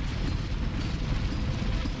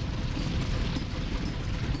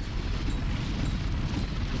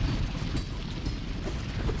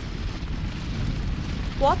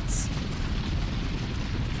 What?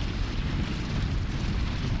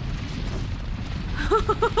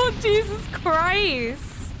 Oh, Jesus Christ.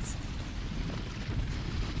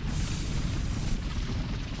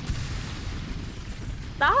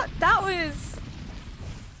 That was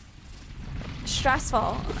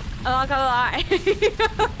stressful. I'm not gonna lie.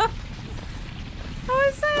 That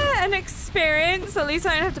was an experience. At least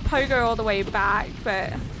I don't have to pogo all the way back,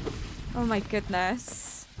 but oh my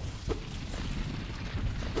goodness.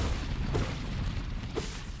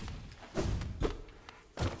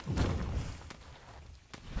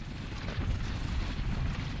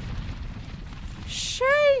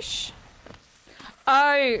 Sheesh.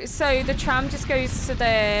 Oh, so the tram just goes to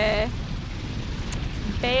the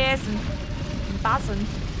bears and basin.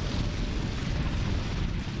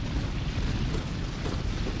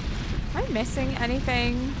 Am I missing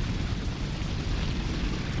anything?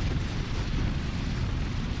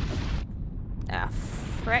 Ah,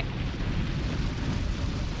 frick.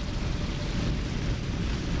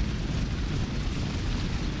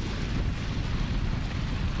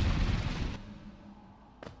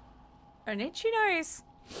 An itchy nose.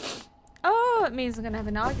 Oh, it means I'm gonna have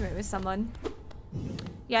an argument with someone.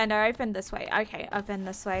 Yeah, no, I've been this way. Okay, I've been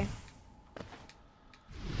this way.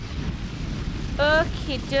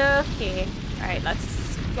 Okie dokie. Alright,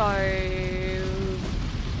 let's go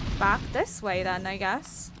back this way then, I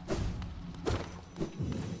guess.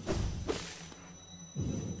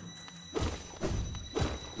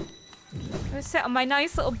 I'm gonna sit on my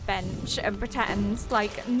nice little bench and pretend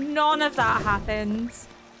like none of that happened.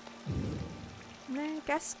 And then I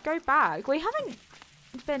guess go back. We haven't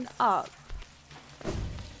been up.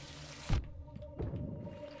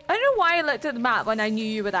 I don't know why I looked at the map when I knew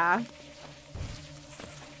you were there.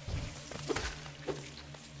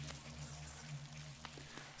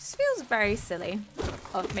 This feels very silly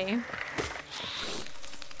of me.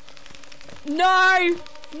 No!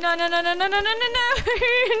 No, no, no, no, no, no, no, no, no!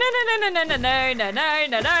 No, no, no, no, no, no, no, no,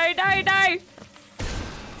 no, no, no, no!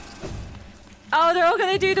 Oh, they're all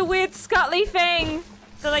gonna do the weird scuttly thing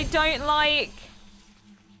that I don't like.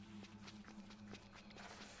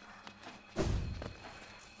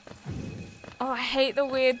 Oh, I hate the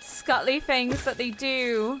weird scuttly things that they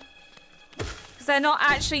do. Because they're not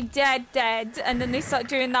actually dead, and then they start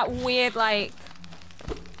doing that weird, like...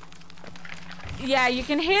 Yeah, you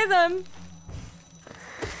can hear them.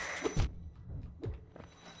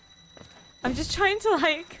 I'm just trying to,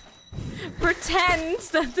 like, pretend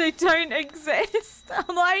that they don't exist.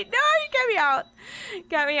 I'm like, no, get me out.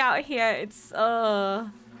 Get me out here. It's,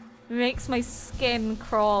 it makes my skin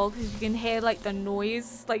crawl because you can hear, like, the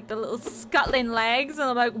noise, like the little scuttling legs, and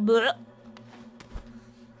I'm like, bleh.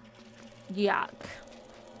 Yuck.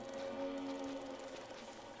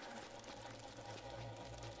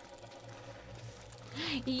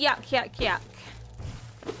 Yuck, yuck, yuck.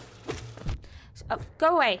 Oh,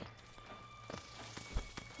 go away.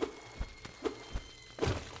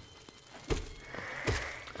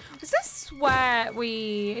 Was this where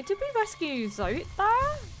did we rescue Zote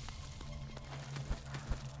there?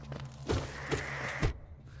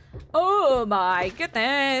 Oh my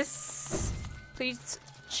goodness. Please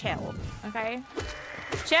chill, okay?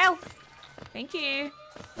 Chill. Thank you.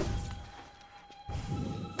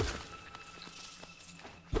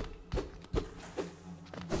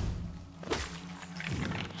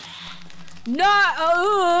 No!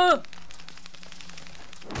 Oh!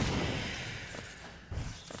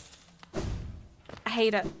 I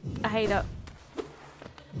hate it. I hate it.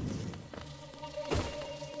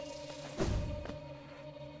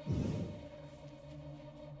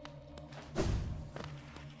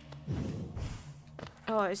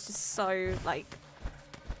 Oh, it's just so, like...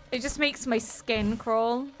 It just makes my skin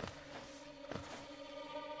crawl.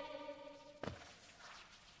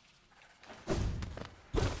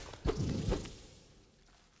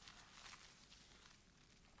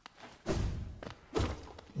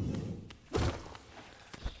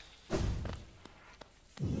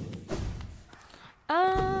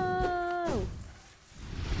 Oh.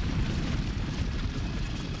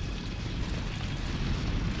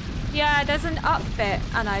 Yeah, there's an up bit,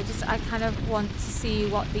 and I kind of want to see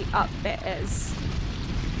what the up bit is.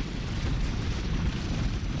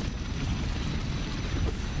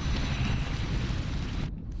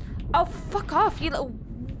 Oh, fuck off, you little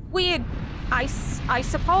weird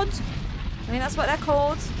isopod. I mean, that's what they're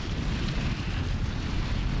called.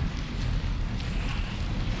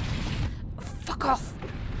 Fuck off.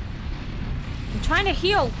 I'm trying to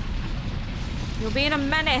heal. You're being a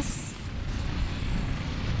menace.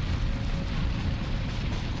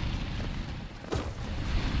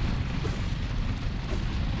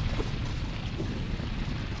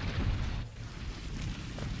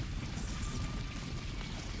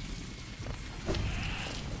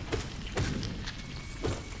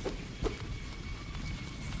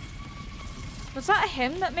 Was that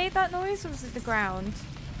him that made that noise, or was it the ground?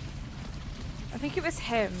 I think it was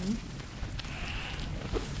him.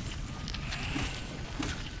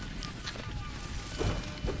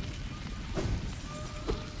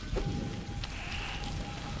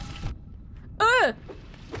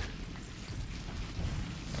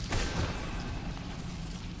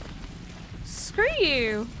 Screw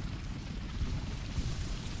you.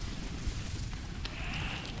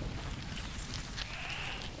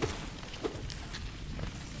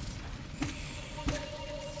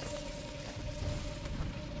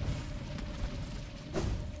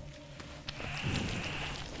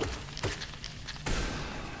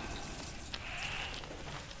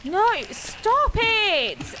 No, stop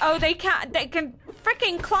it! Oh, they can't. They can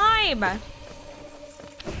freaking climb.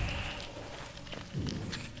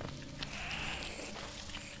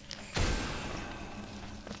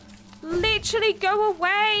 Literally go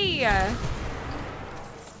away.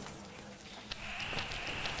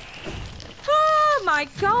 Oh my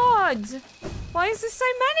god. Why is there so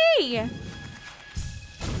many?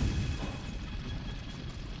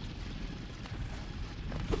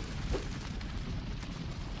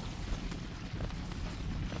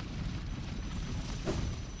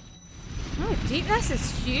 Oh, Deepness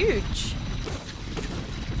is huge.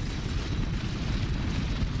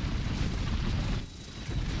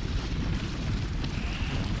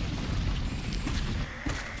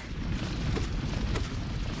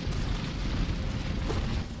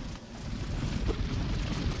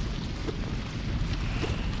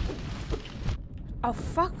 Oh,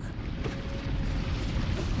 fuck.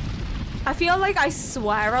 I feel like I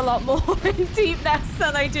swear a lot more in Deepnest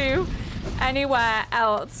than I do anywhere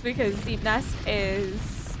else, because Deepnest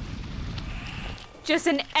is just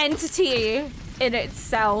an entity in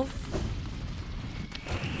itself.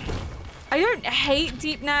 I don't hate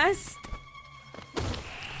Deepnest.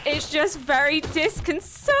 It's just very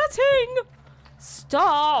disconcerting.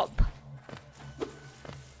 Stop.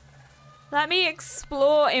 Let me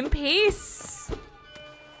explore in peace.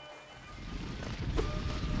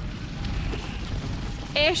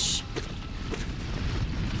 Ish.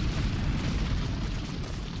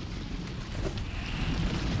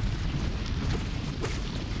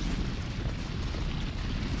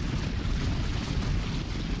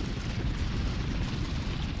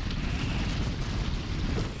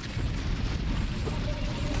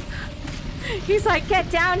 He's like, get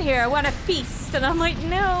down here, I want to feast. And I'm like,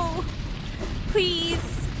 no, please,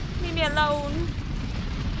 leave me alone.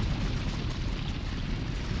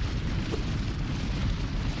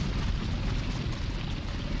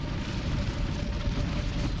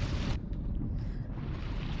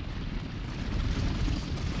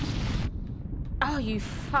 Oh, you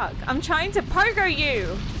fuck. I'm trying to pogo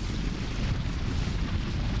you.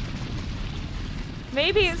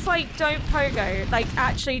 Maybe it's like, don't pogo. Like,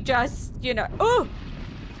 actually just, you know. Oh!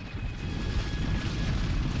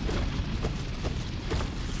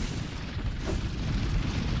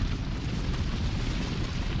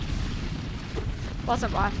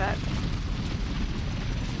 Wasn't worth it.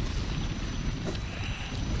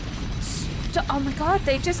 Oh my god,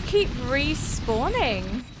 they just keep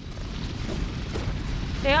respawning.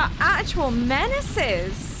 They are actual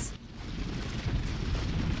menaces.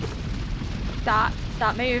 That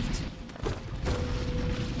moved.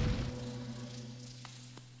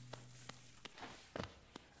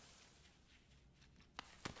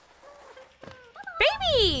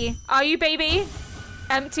 Baby! Are you baby?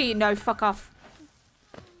 Empty. No, fuck off.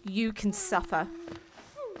 You can suffer.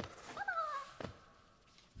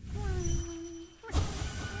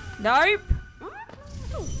 Nope.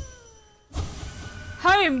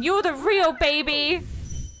 Home, you're the real baby.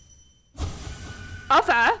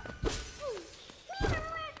 Offer.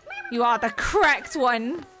 You are the correct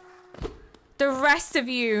one. The rest of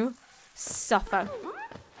you suffer.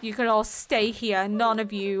 You can all stay here. None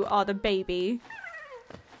of you are the baby.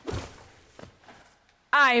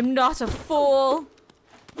 I am not a fool.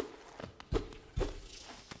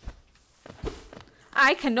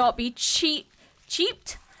 I cannot be cheated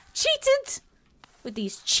with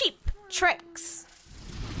these cheap tricks.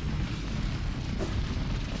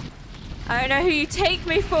 I don't know who you take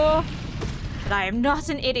me for, but I am not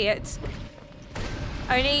an idiot.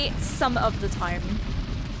 Only some of the time.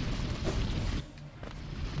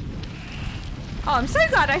 Oh, I'm so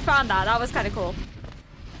glad I found that. That was kind of cool.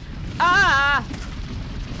 Ah!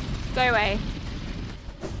 Go away.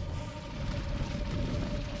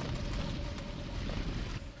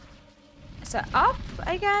 So up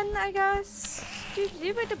again, I guess.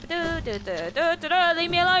 Leave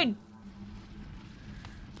me alone.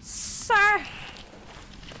 Sir!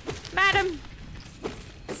 Madam!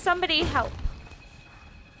 Somebody help.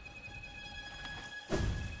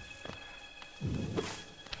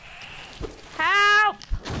 Help!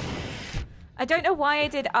 I don't know why I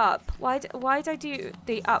did up. Why did I do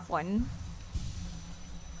the up one?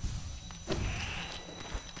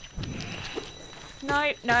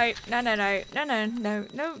 No, no, no, no, no, no, no, no,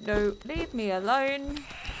 no, no. Leave me alone.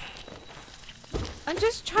 I'm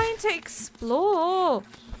just trying to explore.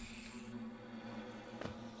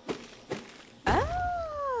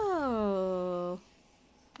 Oh.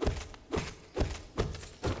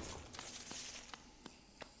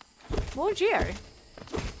 More geo.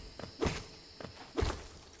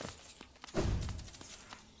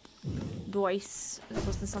 Nice. There's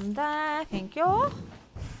also some there. Thank you.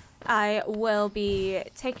 I will be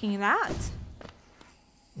taking that.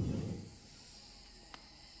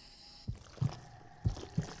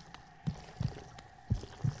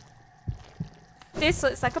 This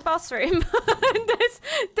looks like a boss room.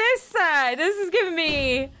 this is giving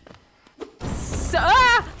me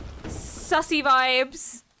sussy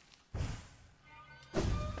vibes.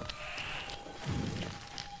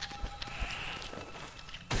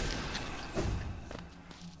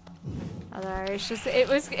 Although it's just it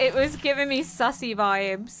was giving me sussy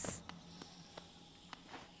vibes.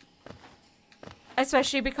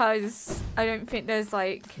 Especially because I don't think there's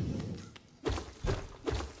like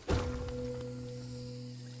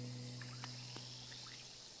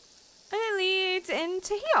it leads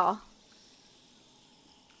into here.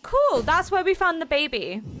 Cool, that's where we found the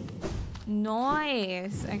baby.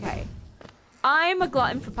 Nice. Okay. I'm a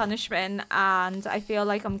glutton for punishment and I feel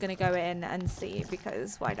like I'm gonna go in and see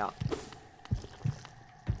because why not?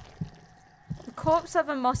 The corpse of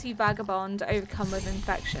a mossy vagabond overcome with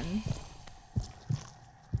infection.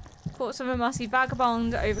 Corpse of a mossy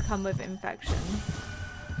vagabond overcome with infection.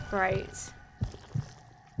 Great.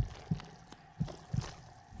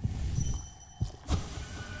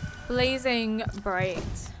 Blazing bright.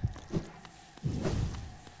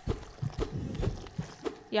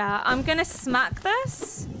 Yeah, I'm gonna smack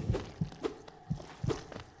this.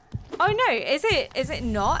 Oh no, is it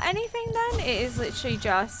not anything then? It is literally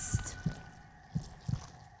just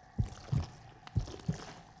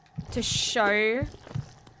to show.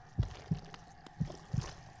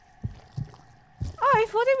 Oh, I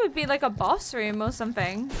thought it would be like a boss room or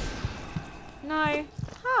something. No.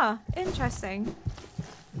 Huh, interesting.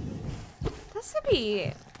 That's Must there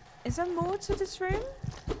be... Is there more to this room?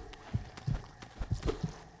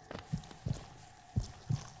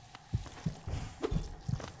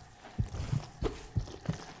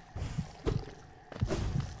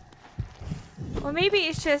 Or maybe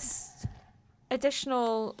it's just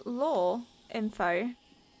additional lore info.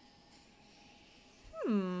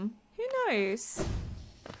 Who knows?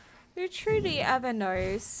 Who truly ever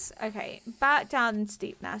knows? Okay, back down into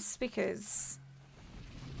Deepnest because...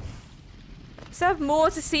 So I have more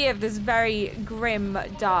to see of this very grim,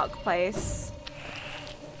 dark place.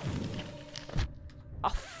 Oh,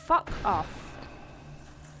 fuck off.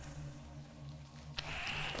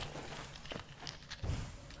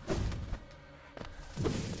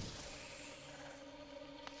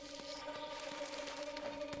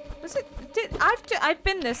 Was it... I've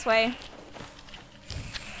been this way.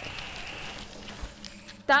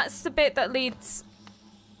 That's the bit that leads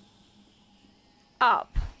up.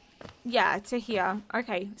 Yeah, to here.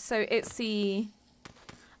 Okay, so it's the...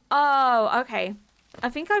 Oh, okay. I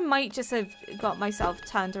think I might just have got myself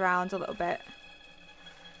turned around a little bit.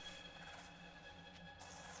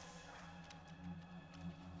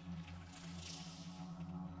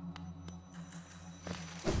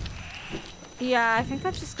 Yeah, I think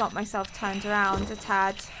I've just got myself turned around a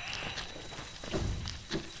tad.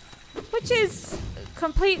 Which is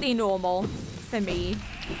completely normal for me.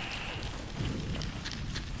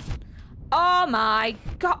 Oh my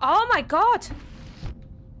god. Oh my god.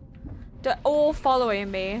 They're all following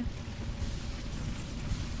me.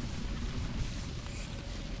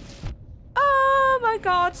 Oh my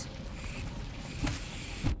god.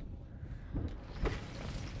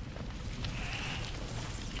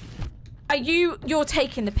 Are you're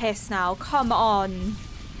taking the piss now. Come on.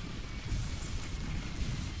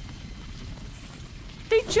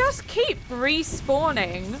 They just keep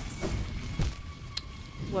respawning.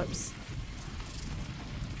 Whoops.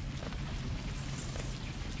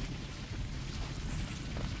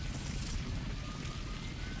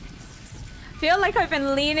 Feel like I've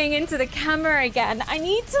been leaning into the camera again. I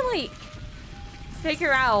need to like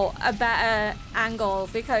figure out a better angle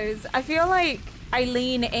because I feel like I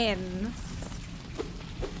lean in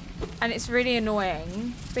and it's really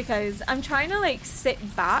annoying because I'm trying to like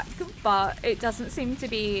sit back but it doesn't seem to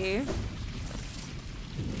be,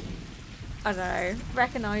 I don't know,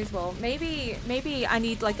 recognizable. Maybe I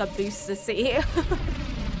need like a booster seat.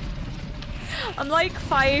 I'm like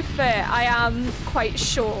 5 foot. I am quite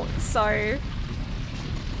short, so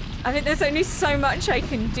I think there's only so much I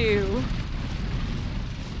can do.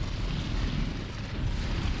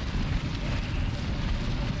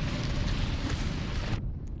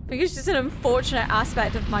 I think it's just an unfortunate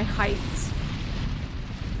aspect of my height.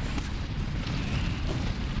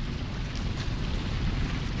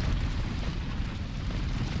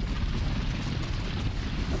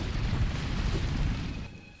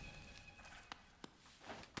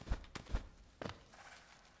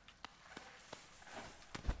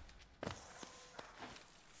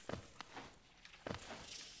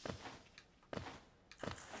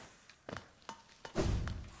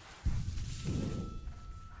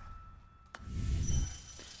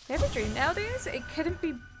 You ever dream nowadays? It couldn't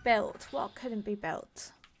be built. What couldn't be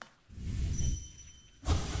built?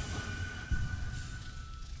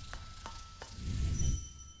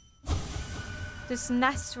 This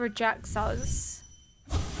nest rejects us.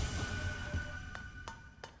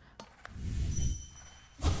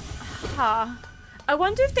 Huh. I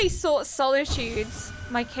wonder if they sought solitude.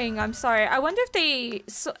 My king, I'm sorry. I wonder if they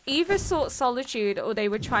either sought solitude or they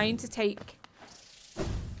were trying to take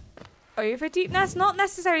over Deepnest. Not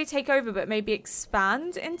necessarily take over, but maybe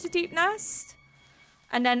expand into Deepnest.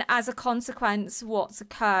 And then as a consequence, what's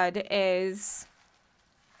occurred is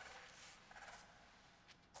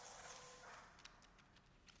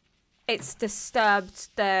it's disturbed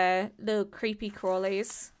the little creepy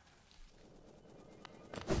crawlies.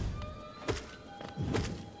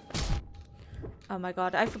 Oh my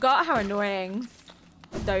god, I forgot how annoying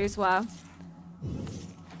those were.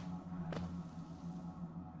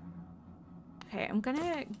 Okay, I'm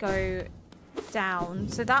gonna go down.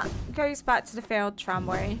 So that goes back to the failed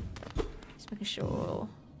tramway. Just making sure.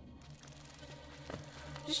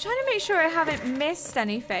 Just trying to make sure I haven't missed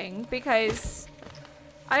anything because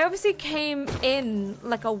I obviously came in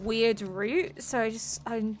like a weird route. So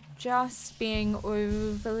I'm just being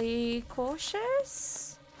overly cautious.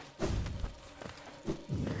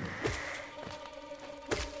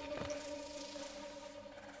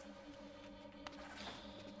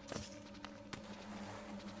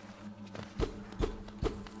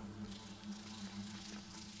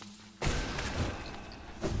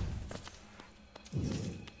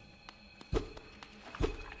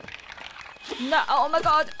 No, oh my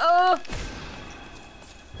god, oh!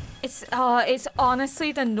 It's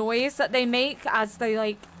honestly the noise that they make as they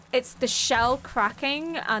like, it's the shell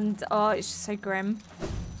cracking and oh, it's just so grim.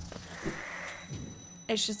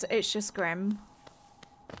 It's just grim.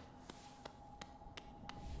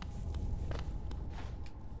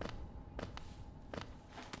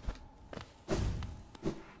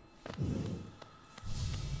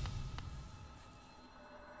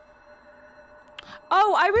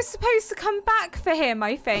 Oh, I was supposed to come back for him,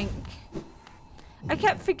 I think. I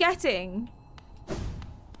kept forgetting.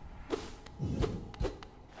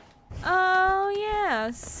 Oh,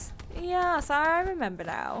 yes. Yes, I remember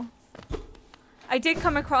now. I did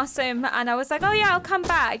come across him and I was like, oh yeah, I'll come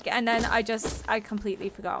back. And then I completely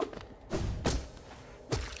forgot.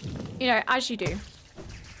 You know, as you do.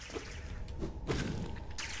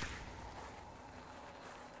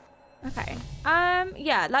 Okay.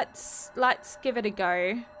 Yeah, let's give it a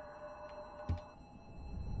go.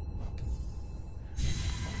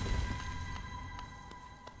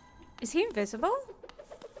 Is he invisible?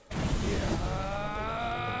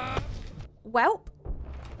 Welp.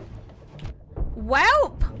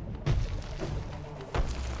 Welp.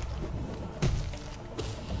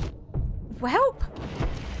 Welp.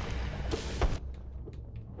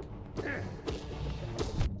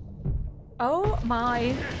 Oh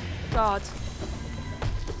my god.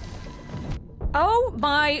 Oh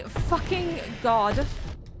my fucking god.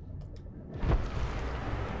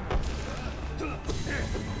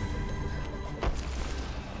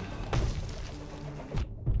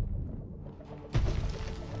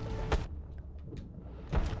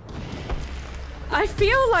 I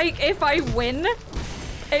feel like if I win,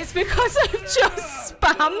 it's because I've just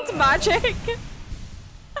spammed magic.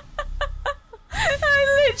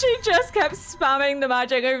 I literally just kept spamming the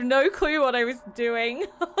magic. I have no clue what I was doing.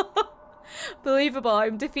 Believable,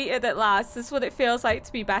 I'm defeated at last. This is what it feels like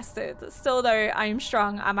to be bested. Still though, I am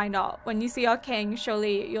strong, am I not? When you see our king,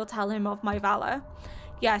 surely you'll tell him of my valor.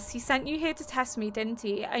 Yes, he sent you here to test me, didn't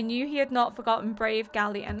he? I knew he had not forgotten brave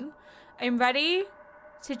Galleon. I'm ready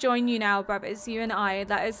to join you now, brothers. You and I,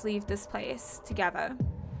 let us leave this place together.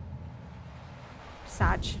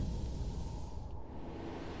 Sag.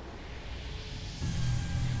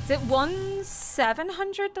 Is it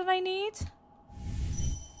 1,700 that I need?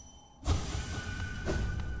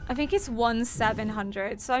 I think it's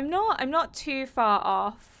 1,700, so I'm not too far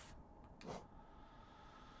off.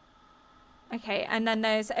 Okay, and then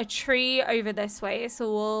there's a tree over this way,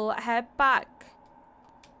 so we'll head back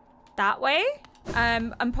that way.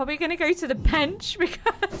 I'm probably gonna go to the bench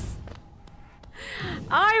because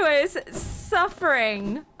I was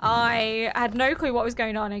suffering. I had no clue what was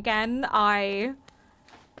going on. Again, I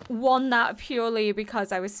won that purely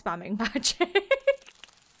because I was spamming magic.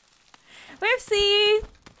 Whoopsie!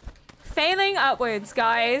 Failing upwards,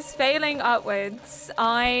 guys. Failing upwards.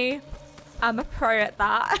 I am a pro at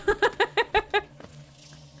that.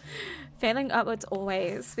 Failing upwards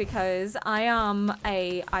always, because I am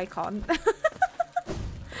a icon.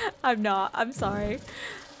 I'm not. I'm sorry.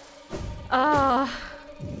 Oh.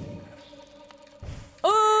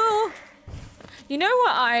 You know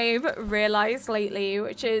what I've realized lately,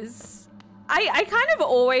 which is I kind of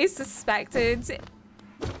always suspected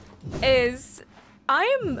is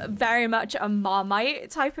I'm very much a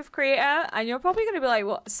Marmite type of creator, and you're probably going to be like,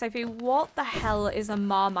 "What, Sophie, what the hell is a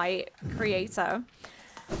Marmite creator?"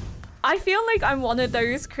 I feel like I'm one of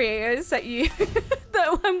those creators that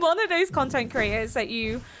I'm one of those content creators that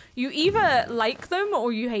you either like them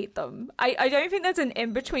or you hate them. I don't think there's an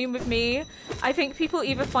in-between with me. I think people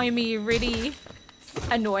either find me really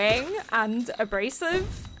annoying and abrasive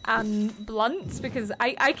and blunt, because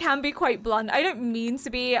I can be quite blunt. I don't mean to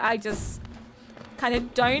be, I just kind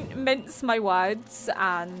of don't mince my words,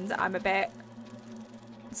 and I'm a bit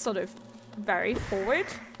sort of very forward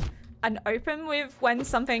and open with when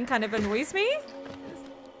something kind of annoys me.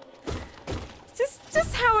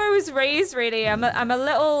 Just how I was raised, really.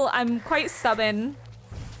 I'm quite stubborn.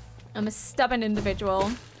 I'm a stubborn individual,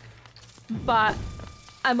 but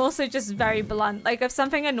I'm also just very blunt. Like, if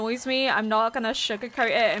something annoys me, I'm not gonna sugarcoat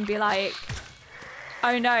it and be like,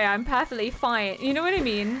 oh no, I'm perfectly fine. You know what I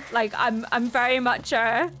mean? Like, I'm very much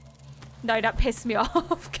a, no, that pissed me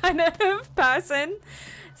off kind of person.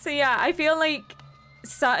 So yeah, I feel like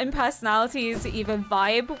certain personalities either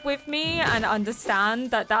vibe with me and understand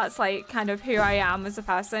that that's like kind of who I am as a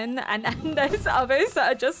person, and then there's others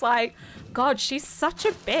that are just like, God, she's such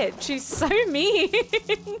a bitch. She's so mean.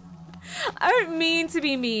 I don't mean to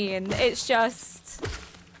be mean. It's just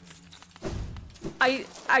I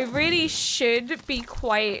really should be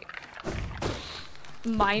quite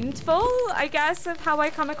mindful, I guess, of how I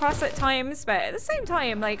come across at times, but at the same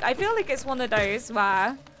time, like, I feel like it's one of those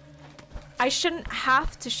where I shouldn't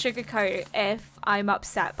have to sugarcoat if I'm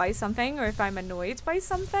upset by something or if I'm annoyed by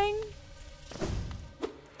something.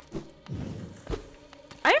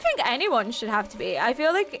 I don't think anyone should have to be. I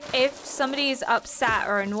feel like if somebody's upset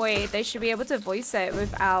or annoyed, they should be able to voice it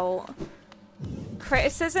without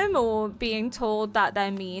criticism or being told that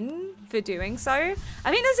they're mean for doing so. I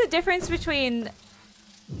think there's a difference between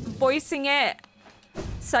voicing it,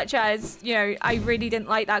 such as, you know, I really didn't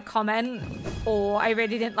like that comment, or I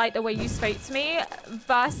really didn't like the way you spoke to me,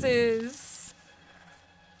 versus,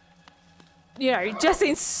 you know, just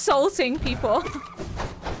insulting people.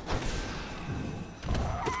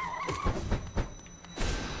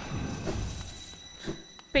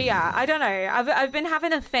 But yeah, I don't know. I've been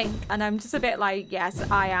having a think, and I'm just a bit like, yes,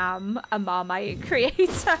 I am a Marmite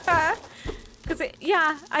creator. Because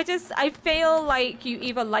yeah, I feel like you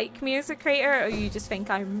either like me as a creator or you just think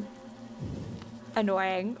I'm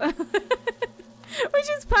annoying. Which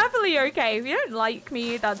is perfectly okay. If you don't like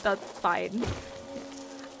me, that's fine.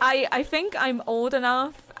 I think I'm old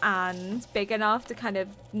enough and big enough to kind of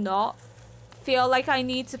not feel like I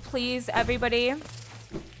need to please everybody.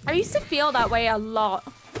 I used to feel that way a lot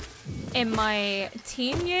in my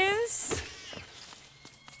teen years.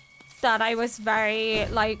 That I was very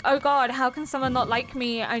like, oh god, how can someone not like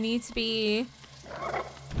me? I need to be,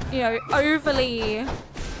 you know, overly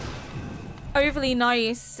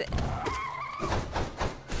nice.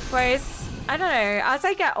 Whereas, I don't know, as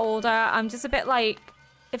I get older, I'm just a bit like,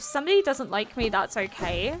 if somebody doesn't like me, that's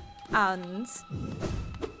okay. And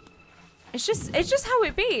it's just how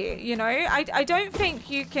it be, you know? I don't think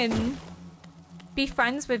you can be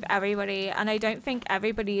friends with everybody, and I don't think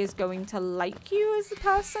everybody is going to like you as a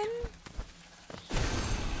person.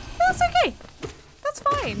 But that's okay. That's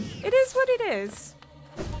fine. It is what it is.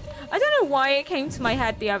 I don't know why it came to my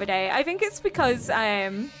head the other day. I think it's because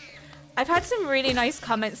I've had some really nice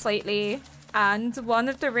comments lately, and one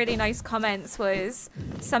of the really nice comments was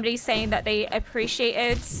somebody saying that they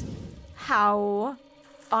appreciated how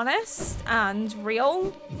honest and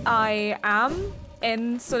real I am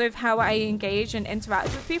in sort of how I engage and interact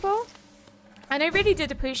with people. And I really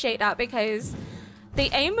did appreciate that, because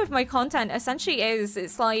the aim of my content essentially is,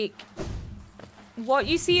 it's like, what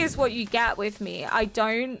you see is what you get with me. I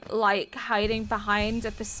don't like hiding behind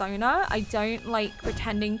a persona. I don't like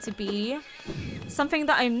pretending to be something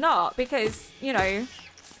that I'm not, because, you know,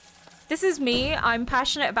 this is me. I'm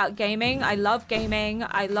passionate about gaming. I love gaming.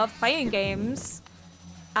 I love playing games.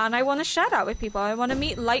 And I want to share that with people. I want to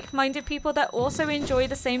meet like-minded people that also enjoy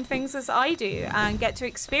the same things as I do and get to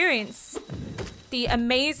experience the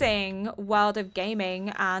amazing world of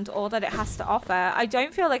gaming and all that it has to offer. I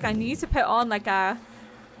don't feel like I need to put on like a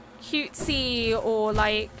cutesy or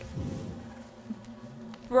like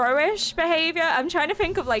bro-ish behavior. I'm trying to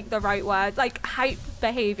think of like the right word, like hype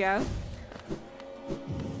behavior.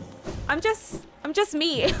 I'm just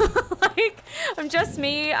me. Like, I'm just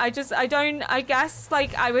me. I guess,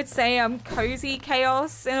 like, I would say I'm cozy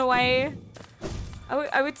chaos in a way.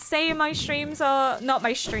 I would say my streams are, not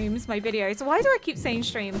my streams, my videos. Why do I keep saying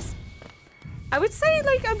streams? I would say,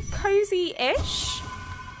 like, I'm cozy-ish.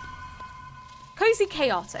 Cozy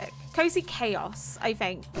chaotic. Cozy chaos, I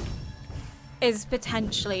think, is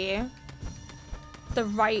potentially the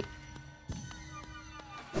right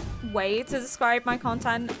way to describe my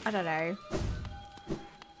content. I don't know.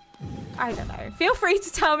 I don't know. Feel free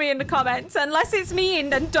to tell me in the comments. Unless it's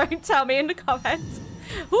mean, then don't tell me in the comments.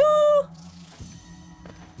 Woo!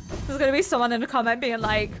 There's gonna be someone in the comment being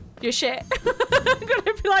like, you're shit. I'm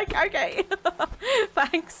gonna be like, okay.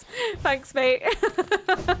 Thanks. Thanks, mate.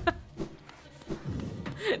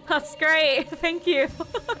 That's great. Thank you.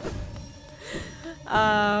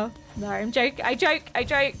 No, I'm joking. I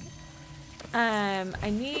joke. I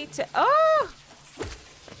need to... Oh!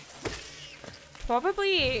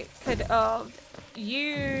 Probably could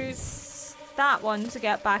use that one to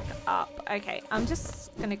get back up. Okay, I'm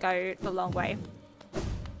just gonna go the long way.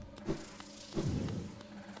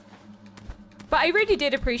 But I really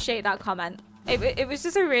did appreciate that comment. It was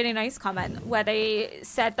just a really nice comment where they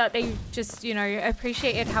said that they just, you know,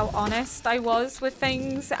 appreciated how honest I was with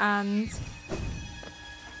things, and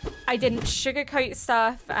I didn't sugarcoat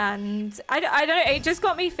stuff, and I don't know, it just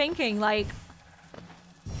got me thinking, like,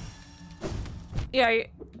 you know,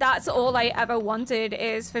 that's all I ever wanted,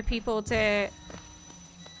 is for people to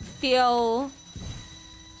feel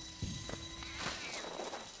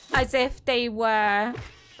as if they were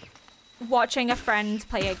watching a friend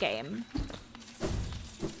play a game.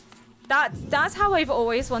 That's how I've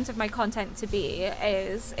always wanted my content to be,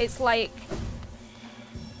 is it's like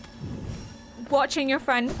watching your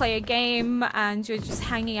friend play a game and you're just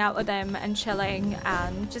hanging out with them and chilling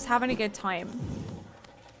and just having a good time.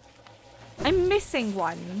 I'm missing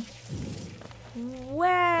one.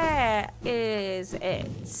 Where is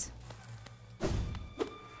it?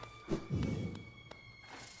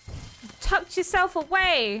 Tucked yourself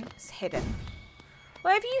away. It's hidden.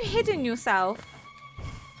 Where have you hidden yourself?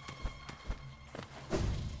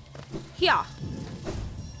 Here.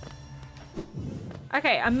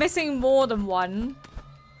 Okay, I'm missing more than one.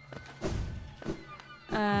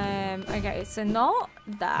 Okay, so not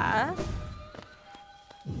there.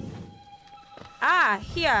 Ah,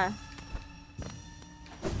 here.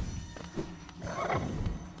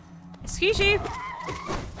 Excuse you.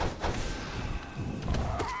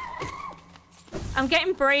 I'm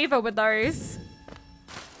getting braver with those.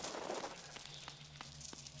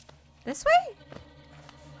 This way?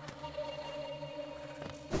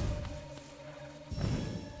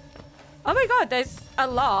 Oh my god, there's a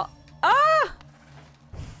lot. Ah!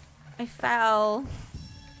 I fell.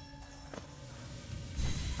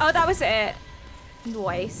 Oh, that was it.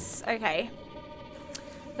 Nice. Okay.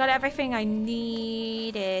 Got everything I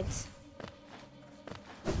needed.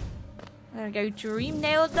 I'm gonna go dream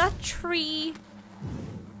nail the tree.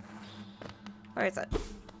 Where is it?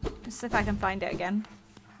 Let's see if I can find it again.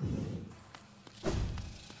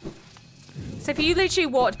 So if you literally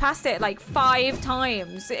walked past it like 5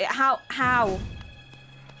 times, how?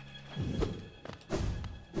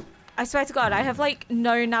 I swear to God, I have like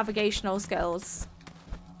no navigational skills.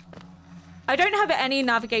 I don't have any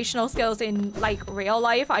navigational skills in like real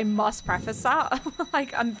life. I must preface that.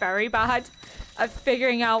 Like I'm very bad at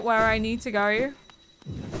figuring out where I need to go.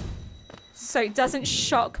 So it doesn't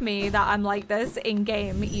shock me that I'm like this in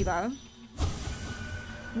game either.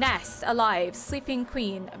 Nest, alive, sleeping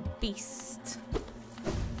queen, beast.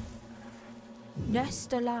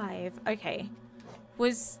 Nest alive. Okay.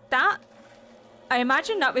 Was that... I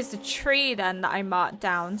imagine that was the tree then that I marked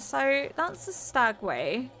down. So that's the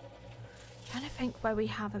stagway. I'm trying to think where we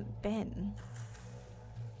haven't been.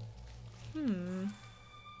 Where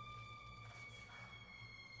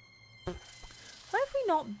have we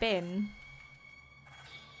not been?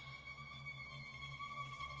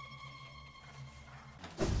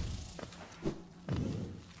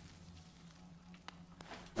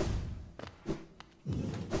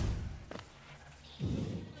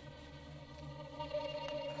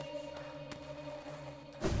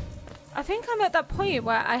 I think I'm at that point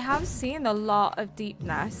where I have seen a lot of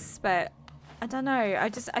deepness, but I don't know.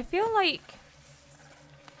 I feel like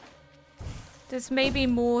there's maybe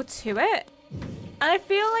more to it. And I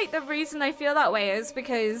feel like the reason I feel that way is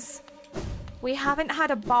because we haven't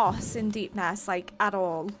had a boss in deepness, like, at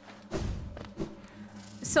all.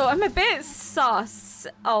 So I'm a bit sus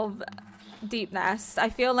of deepness. I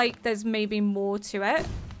feel like there's maybe more to it.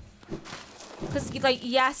 Because, like,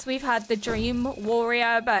 yes, we've had the Dream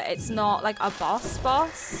Warrior, but it's not, like, a boss.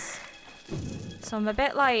 So I'm a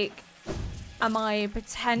bit like, am I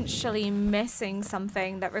potentially missing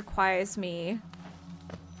something that requires me?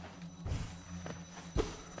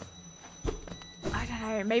 I don't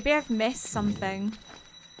know. Maybe I've missed something.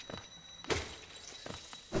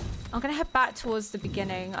 I'm going to head back towards the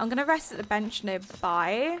beginning. I'm going to rest at the bench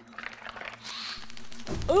nearby.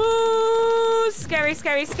 Ooh, scary,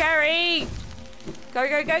 scary, scary. Go,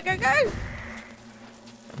 go, go, go, go!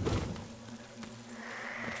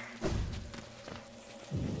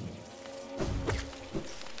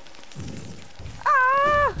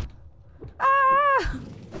 Ah! Ah!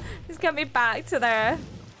 Just get me back to there.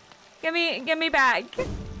 Get me back.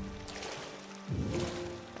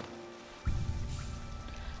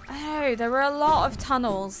 Oh, there were a lot of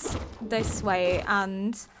tunnels this way,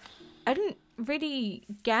 and I didn't really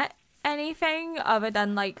get anything other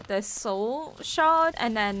than like the soul shard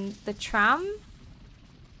and then the tram.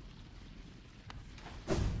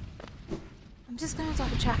 I'm just gonna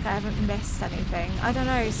double check I haven't missed anything. I don't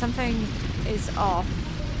know, something is off.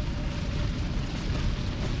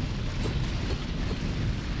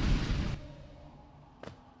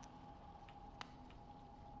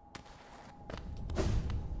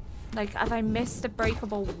 Like, have I missed a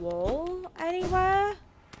breakable wall anywhere?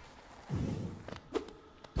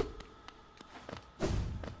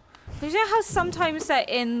 You know how sometimes they're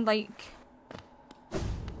in, like...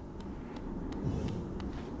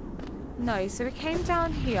 No, so we came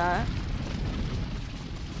down here.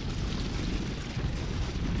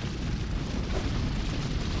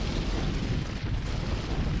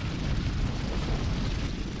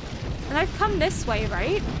 And I've come this way,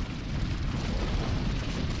 right?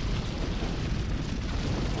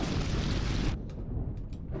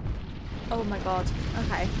 Oh my god.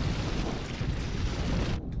 Okay.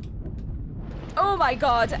 Oh my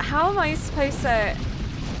god, how am I supposed to...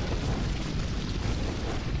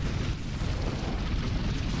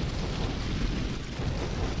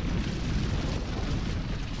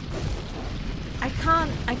 I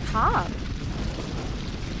can't.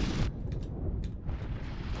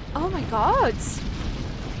 Oh my god.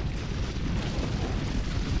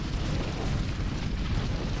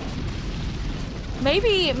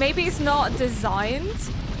 Maybe it's not designed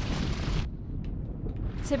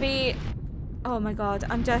to be... Oh my god,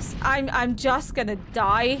 I'm just gonna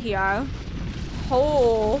die here.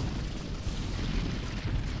 Oh.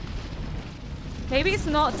 Maybe it's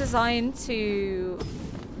not designed to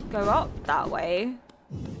go up that way.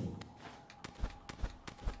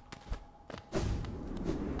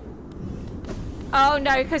 Oh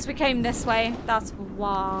no, because we came this way. That's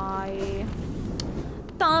why.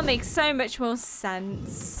 That makes so much more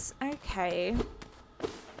sense. Okay.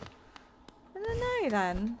 I don't know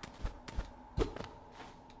then.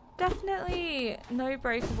 Definitely no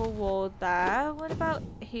breakable wall there. What about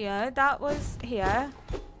here? That was here.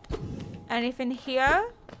 Anything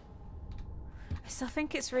here? I still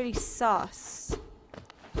think it's really sus.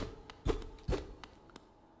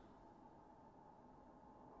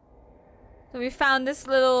 So we found this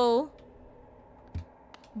little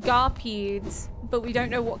garpede, but we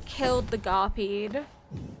don't know what killed the garpede.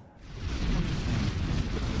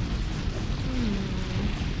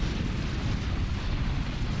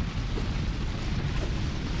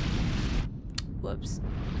 Whoops.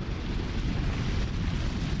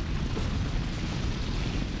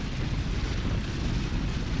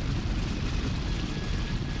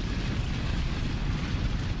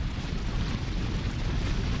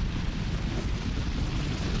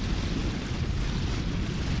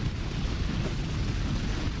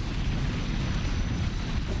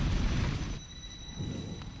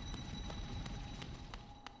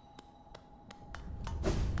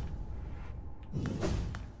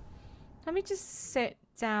 Let me just sit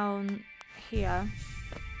down here.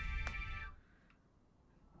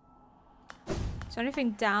 Is there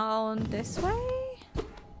anything down this way?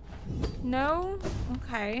 No?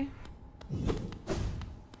 Okay.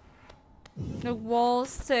 No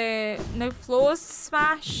walls to... No floors to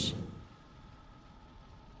smash?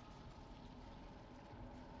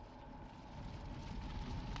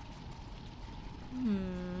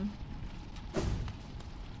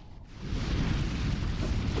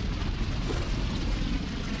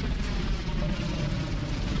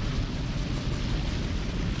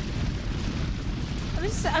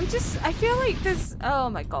 I feel like there's, oh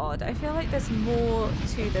my god, I feel like there's more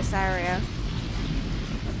to this area.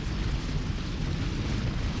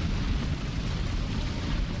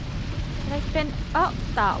 But I've been up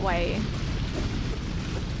that way.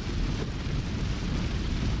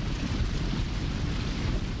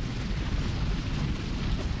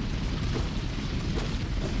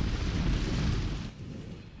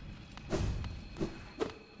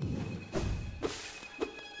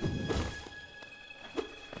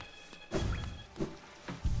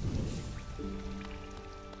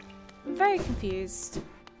 Very confused.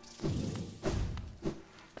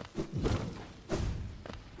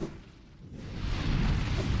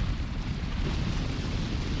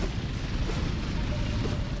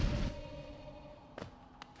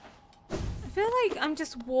 I feel like I'm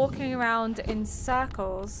just walking around in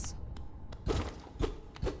circles.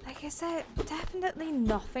 Like, is there definitely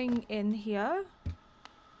nothing in here?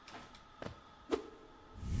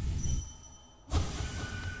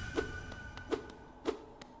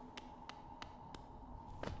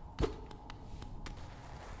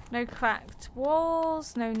 No cracked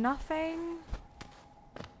walls, no nothing.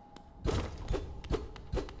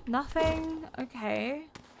 Nothing, okay.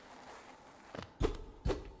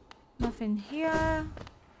 Nothing here.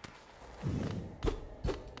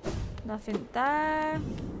 Nothing there.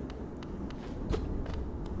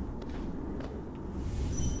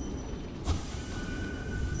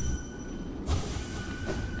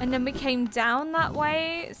 And then we came down that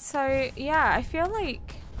way, so yeah, I feel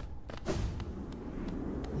like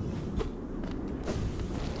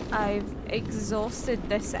I've exhausted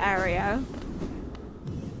this area.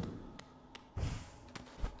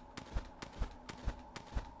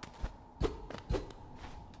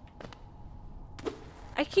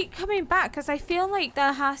 I keep coming back because I feel like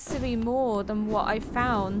there has to be more than what I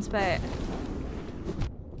found, but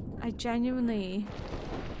I genuinely...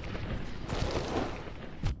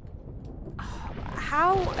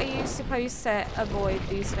 How are you supposed to avoid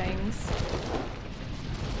these things?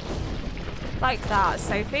 Like that,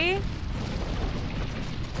 Sophie.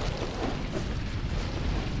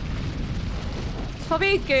 It's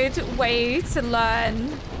probably a good way to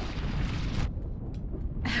learn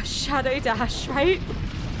shadow dash, right?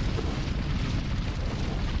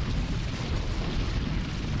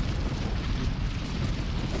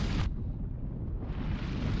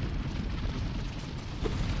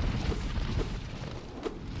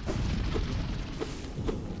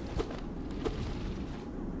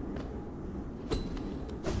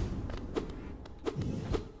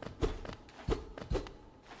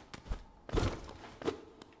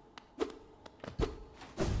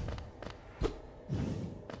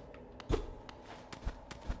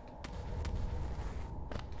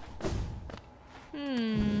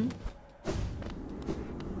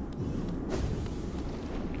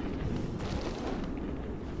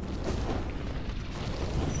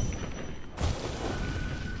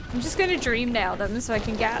 I'm just gonna dream nail them so I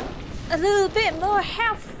can get a little bit more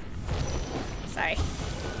health. Sorry.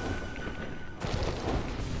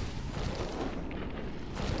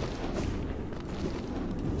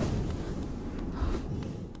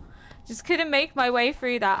 Just couldn't make my way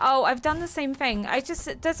through that. Oh, I've done the same thing.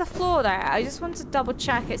 There's a floor there. I just want to double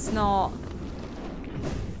check it's not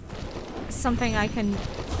something I can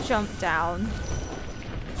jump down.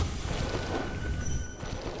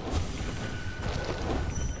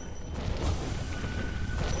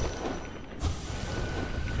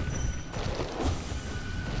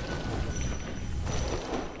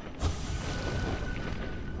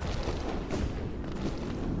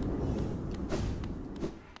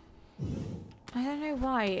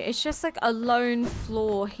 Why? It's just like a lone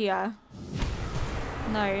floor here.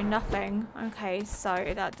 No, nothing. Okay,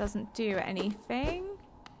 so that doesn't do anything.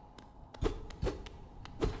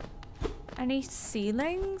 Any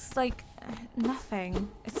ceilings? Like, nothing.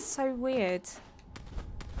 It's so weird.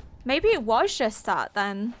 Maybe it was just that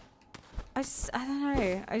then. I don't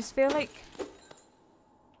know. I just feel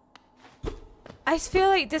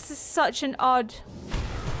like this is such an odd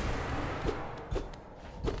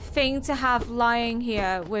thing to have lying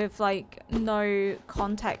here with like no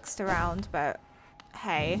context around, but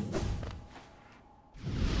hey.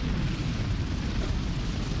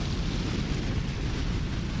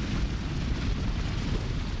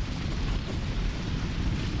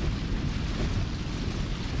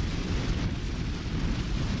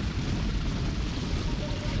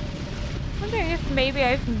 I'm wondering if maybe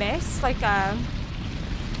I've missed like a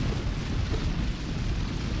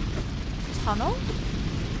tunnel.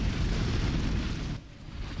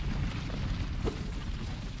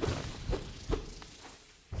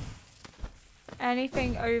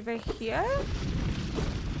 Anything over here?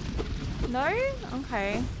 No?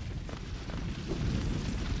 Okay.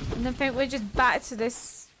 And I think we're just back to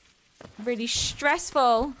this really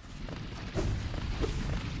stressful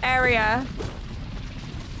area.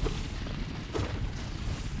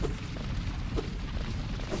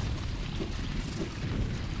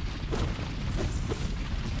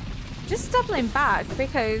 Just doubling back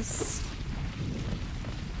because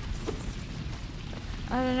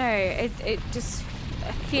I don't know, it just,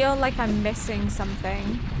 I feel like I'm missing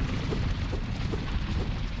something.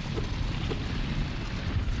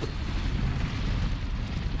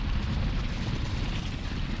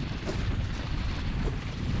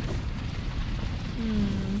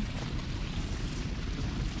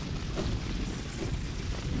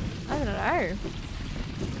 I don't know.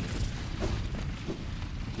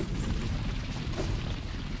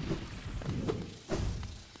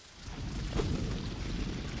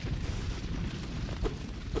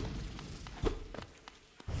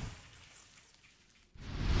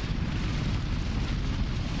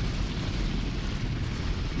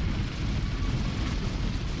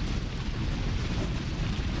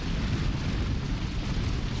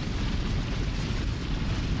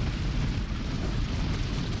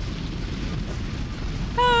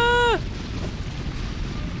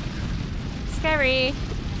 Scary.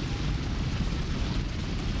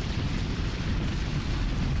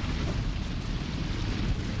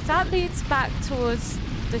 That leads back towards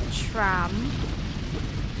the tram.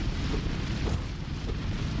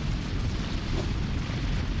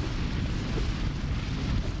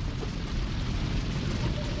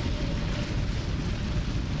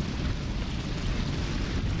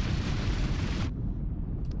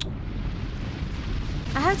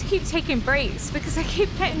 I have to keep taking breaks because I keep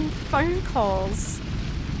getting phone calls.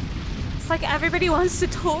 It's like everybody wants to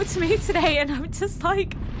talk to me today and I'm just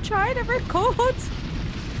like trying to record.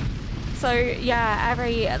 So yeah,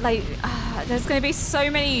 there's gonna be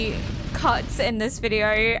so many cuts in this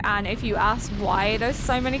video, and if you ask why there's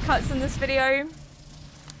so many cuts in this video,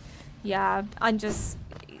 yeah, I'm just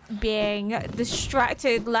being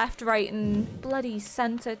distracted left, right, and bloody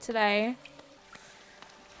center today.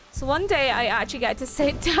 So one day I actually get to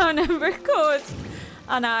sit down and record.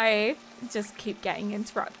 And I just keep getting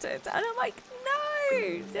interrupted. And I'm like,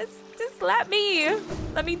 no, just let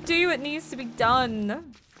me do what needs to be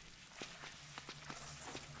done.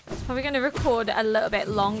 I'm probably going to record a little bit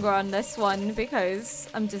longer on this one because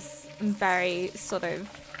I'm very sort of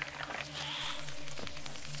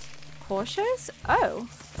cautious. Oh.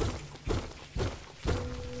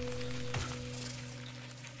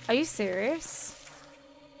 Are you serious?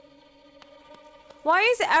 Why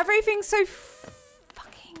is everything so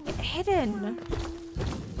fucking hidden?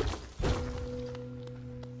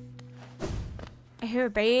 I hear a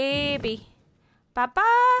baby. Baba.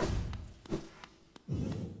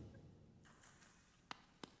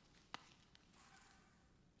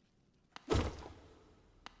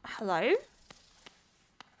 Hello?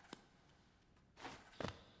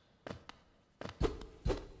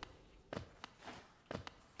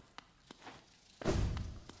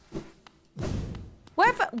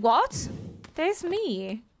 What? There's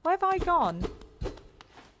me. Where have I gone?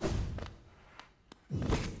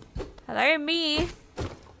 Hello, me.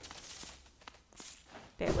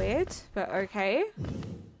 Bit weird, but okay.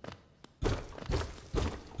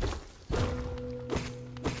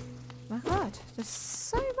 My God, there's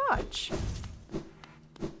so much.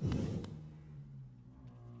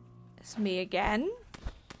 It's me again.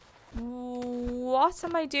 What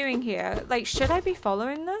am I doing here? Like, should I be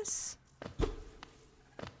following this?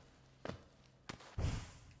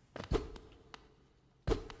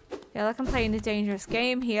 Yeah, like I'm playing a dangerous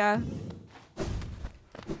game here.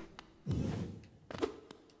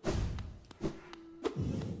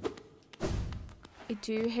 I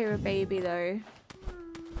do hear a baby though.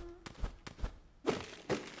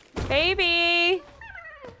 Baby!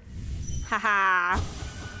 Haha!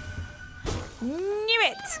 Knew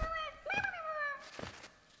it!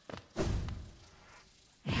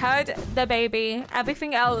 I heard the baby.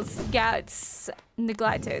 Everything else gets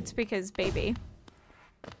neglected because baby.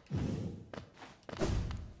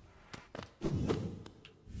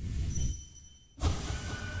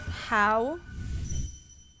 How?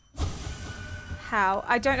 How?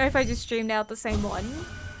 I don't know if I just streamed out the same one.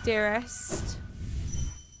 Dearest.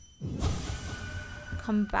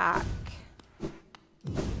 Come back.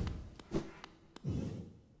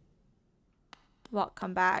 What?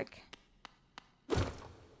 Come back?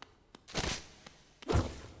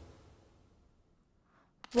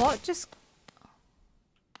 What? Just...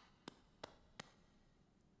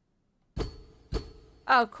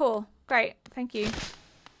 Oh, cool. Great. Thank you.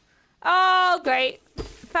 Oh, great.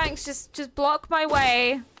 Thanks. Just block my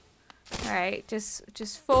way. All right.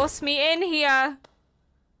 Just force me in here.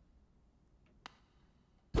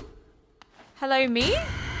 Hello, me?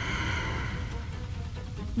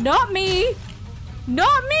 Not me.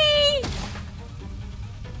 Not me.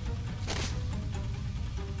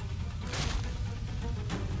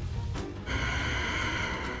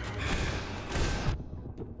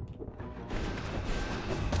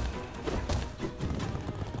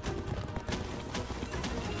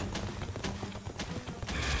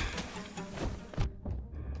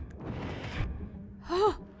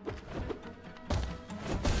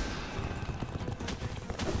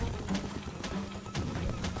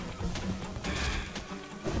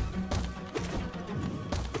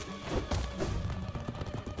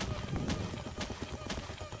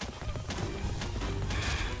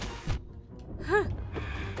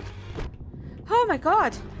 Oh my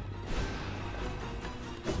God.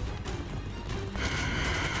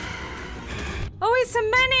 Oh, it's a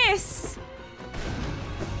menace.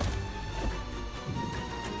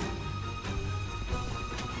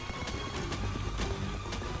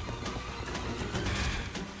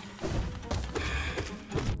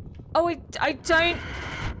 Oh, I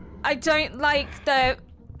don't like the...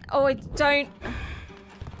 Oh, I don't...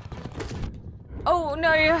 Oh,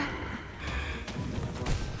 no.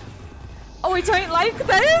 Oh, I don't like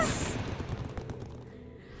this.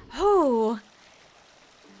 Oh.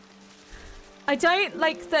 I don't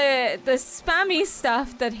like the spammy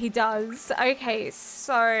stuff that he does. Okay,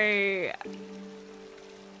 so...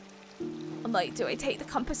 I'm like, do I take the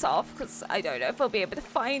compass off? Because I don't know if I'll be able to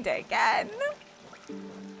find it again.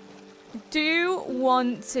 Do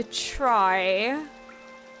want to try...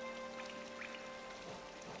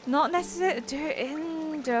 Not necessarily...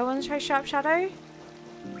 Do I want to try Sharp Shadow?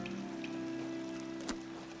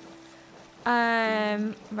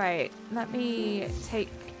 Right. Let me take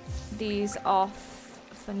these off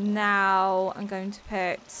for now. I'm going to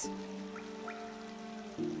put...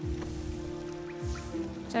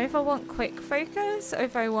 Don't know if I want quick focus or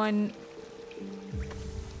if I want...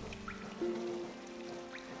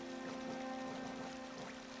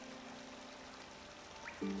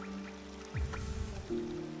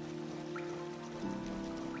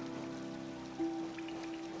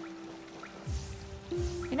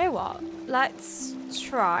 know what? Let's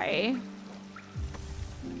try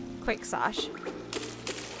quick slash.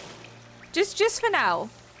 Just for now,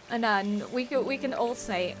 and then we can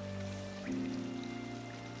alternate.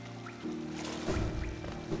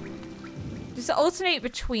 Just alternate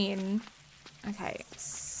between. Okay,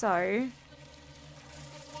 so.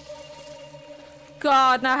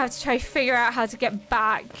 God, now I have to try to figure out how to get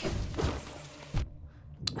back.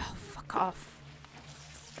 Oh, fuck off.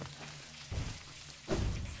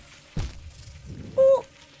 Ooh.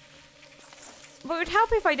 But it would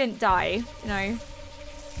help if I didn't die, you know.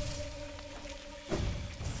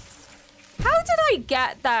 How did I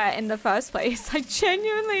get there in the first place? I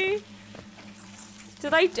genuinely...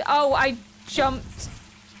 Did I... Oh, I jumped.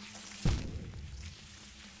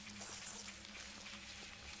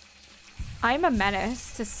 I'm a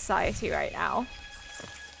menace to society right now.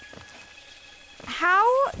 How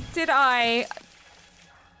did I...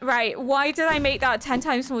 Right, why did I make that 10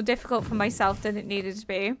 times more difficult for myself than it needed to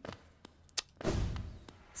be?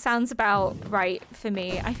 Sounds about right for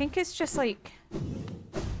me. I think it's just like...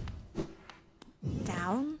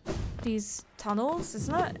 down these tunnels,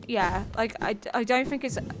 isn't it? Yeah, like I don't think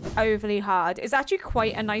it's overly hard. It's actually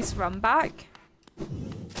quite a nice run back.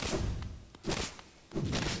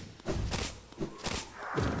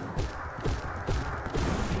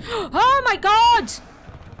 Oh my god!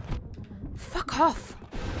 Fuck off.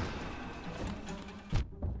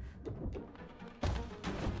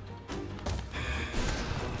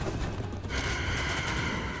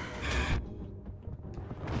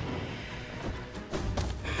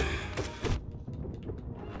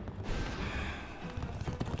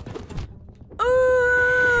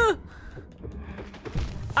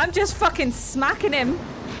 I'm just fucking smacking him.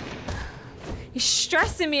 He's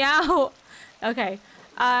stressing me out. Okay.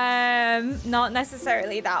 Not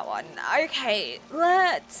necessarily that one. Okay,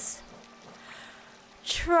 let's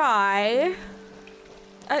try.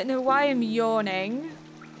 I don't know why I'm yawning.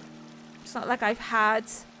 It's not like I had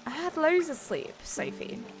loads of sleep,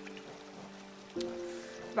 Sophie.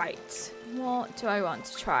 Right. What do I want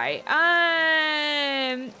to try?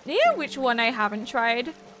 Yeah, which one I haven't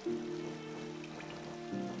tried?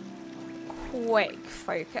 Quick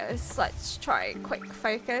focus. Let's try quick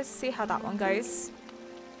focus. See how that one goes.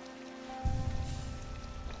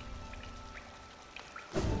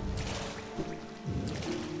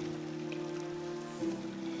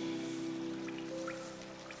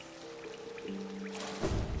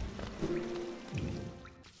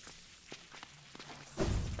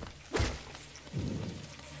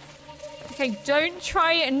 Okay, don't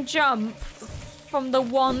try and jump from the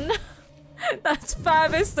one that's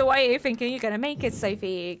furthest away thinking you're gonna make it,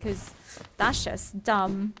 Sophie, because that's just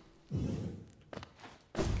dumb.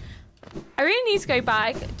 I really need to go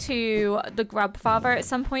back to the grub father at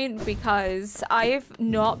some point because I've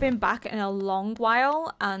not been back in a long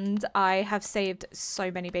while and I have saved so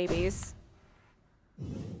many babies.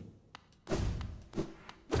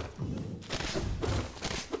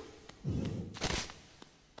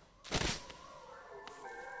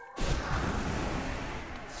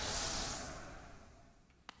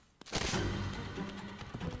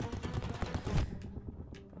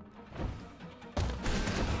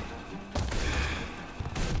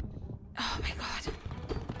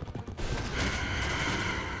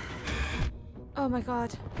 Oh my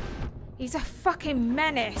god. He's a fucking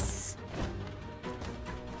menace.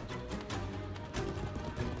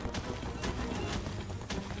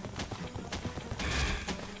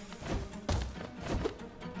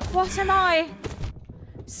 What am I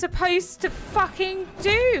supposed to fucking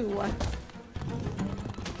do?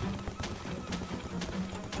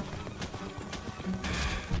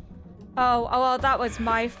 Oh, well, that was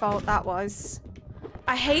my fault, that was.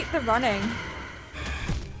 I hate the running.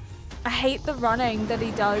 I hate the running that he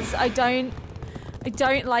does. I don't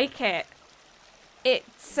like it.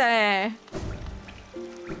 It's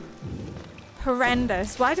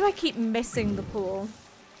horrendous. Why do I keep missing the pool?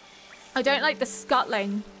 I don't like the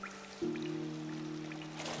scuttling.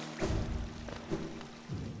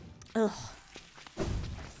 Ugh.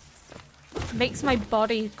 Makes my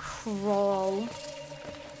body crawl.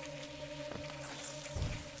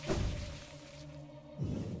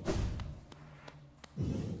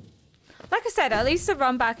 Like I said, at least the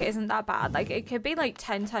run back isn't that bad. Like, it could be like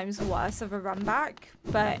 10 times worse of a run back,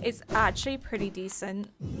 but it's actually pretty decent.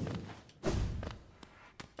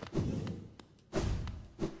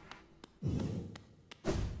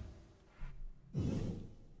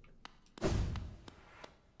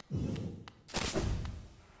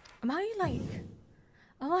 Am I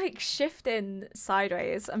like shifting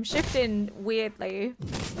sideways? I'm shifting weirdly.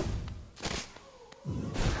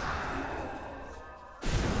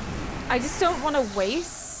 I just don't want to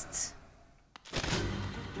waste.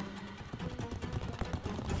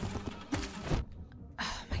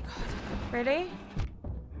 Oh my god. Really?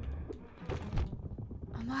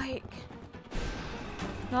 I'm like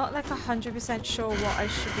not like 100% sure what I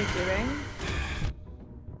should be doing.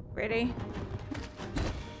 Really?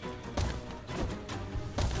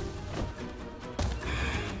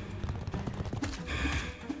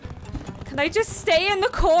 Can I just stay in the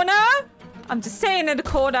corner? I'm just staying in the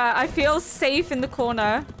corner. I feel safe in the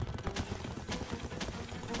corner.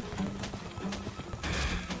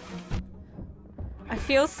 I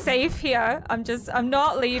feel safe here. I'm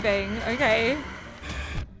not leaving, okay?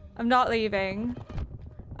 I'm not leaving.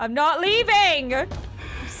 I'm not leaving! I'm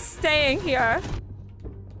staying here.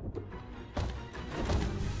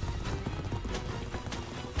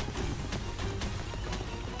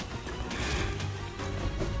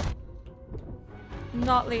 I'm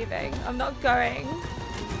not leaving. I'm not going.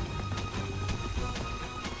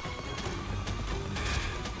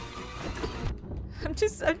 I'm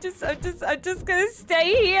just gonna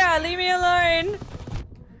stay here. Leave me alone.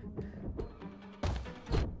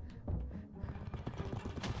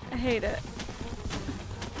 I hate it.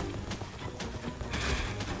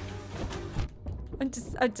 I'm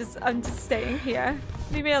just staying here.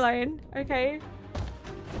 Leave me alone, okay?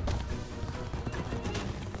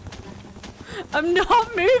 I'm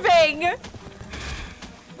not moving.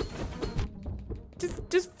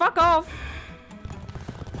 Just fuck off.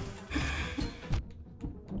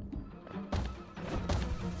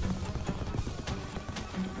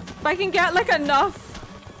 If I can get like enough.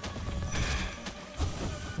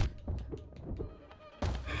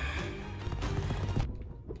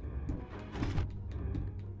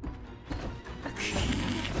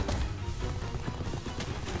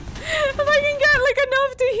 If I can get like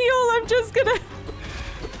enough to heal, I'm just gonna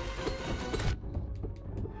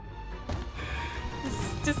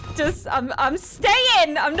I'm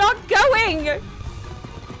staying. I'm not going.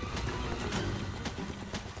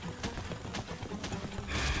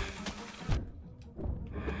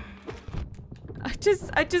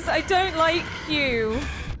 I don't like you.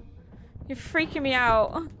 You're freaking me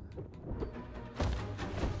out.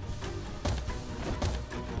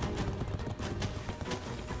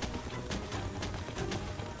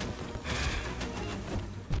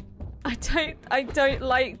 I don't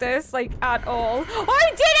like this, like, at all. Oh,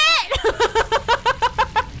 I did it!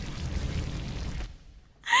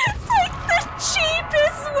 It's like the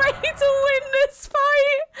cheapest way to win this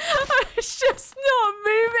fight. I was just not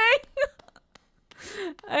moving.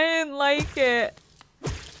 I didn't like it.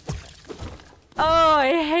 Oh,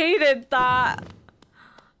 I hated that.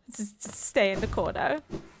 Just stay in the corner.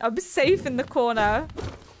 I'm safe in the corner.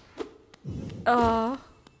 Oh.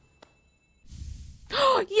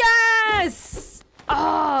 Yes!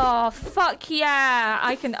 Oh, fuck yeah.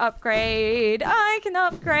 I can upgrade. I can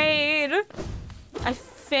upgrade. I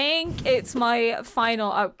think it's my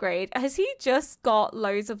final upgrade. Has he just got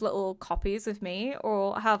loads of little copies of me,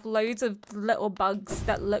 or have loads of little bugs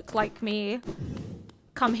that look like me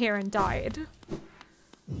come here and died?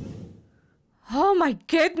 Oh my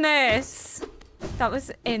goodness. That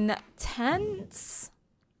was intense.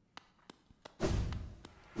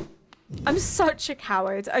 I'm such a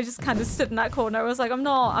coward. I just kind of stood in that corner. I was like, I'm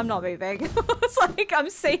not moving. It's like, I'm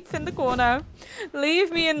safe in the corner.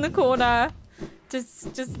 Leave me in the corner.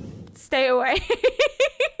 Just stay away.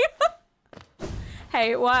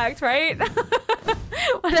 Hey, it worked, right?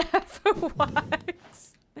 Whatever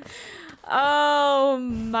works. Oh,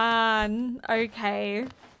 man. Okay.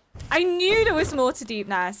 I knew there was more to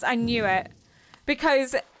DEEPNEST. I knew it.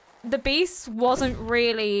 Because the beast wasn't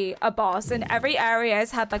really a boss, and every area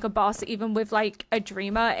has had like a boss, even with like a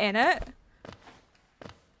dreamer in it.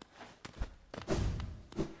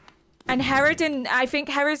 And Hera didn't. I think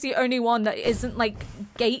Hera's the only one that isn't like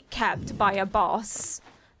gate kept by a boss.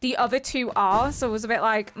 The other two are, so it was a bit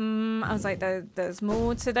like, I was like, there's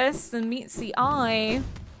more to this than meets the eye.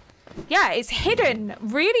 Yeah, it's hidden,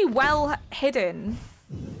 really well hidden.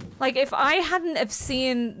 Like, if I hadn't have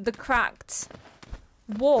seen the cracked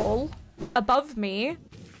wall above me,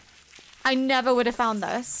 I never would have found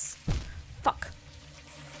this. Fuck.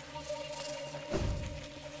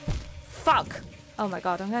 Fuck. Oh my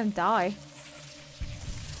god, I'm gonna die.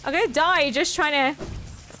 I'm gonna die just trying to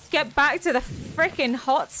get back to the frickin'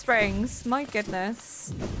 hot springs. My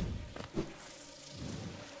goodness.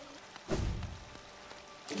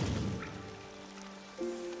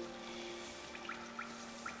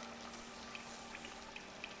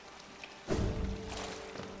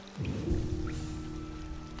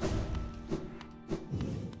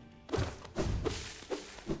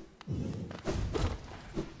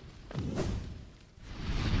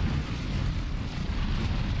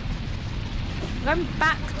 going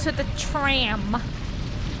back to the tram. I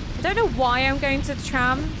don't know why I'm going to the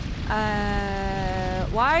tram.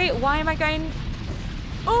 Why am I going?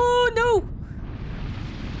 Oh no!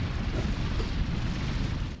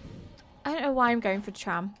 I don't know why I'm going for the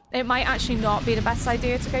tram. It might actually not be the best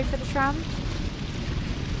idea to go for the tram.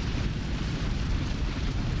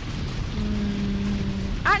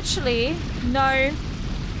 Actually, no.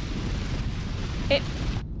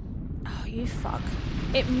 Oh, you fuck.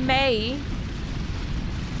 It may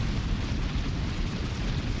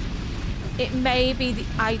be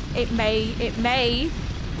it may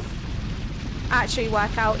actually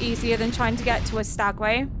work out easier than trying to get to a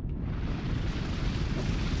stagway.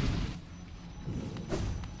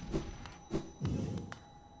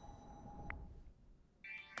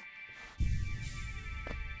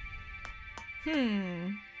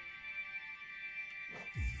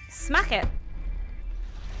 Smack it.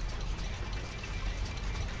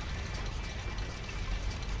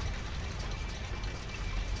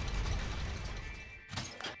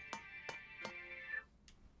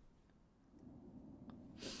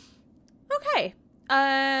 Okay.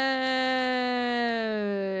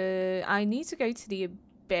 I need to go to the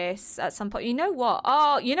abyss at some point. You know what?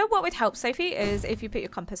 Oh, you know what would help, Sophie, is if you put your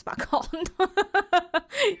compass back on.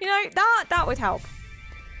 You know, that would help.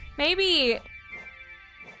 Maybe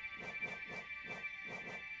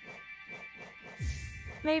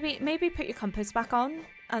put your compass back on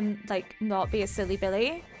and like not be a silly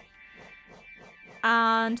Billy.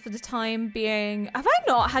 And for the time being, have I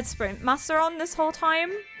not had Sprint Master on this whole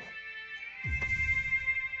time?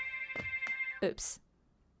 Oops.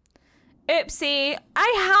 Oopsie.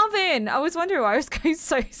 I haven't. I was wondering why I was going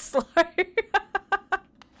so slow.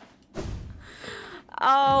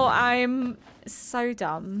 Oh, I'm so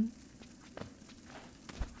dumb.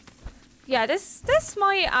 Yeah, this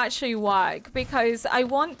might actually work because I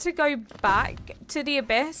want to go back to the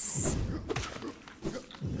abyss.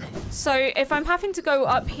 So if I'm having to go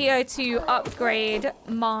up here to upgrade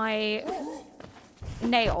my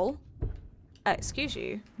nail, excuse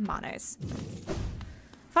you, manners.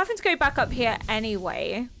 If I'm having to go back up here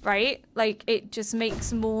anyway, right? Like, it just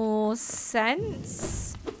makes more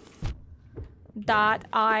sense that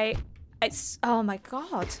it's, oh my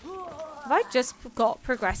god. Have I just got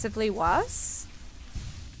progressively worse?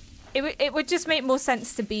 It would just make more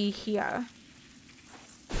sense to be here.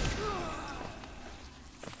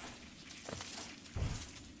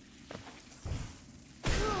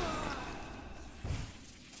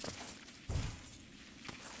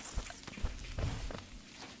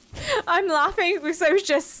 I'm laughing because I was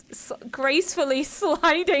just gracefully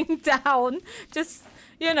sliding down. Just,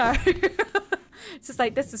 you know. Just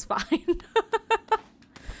like, this is fine.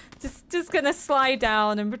 Just gonna slide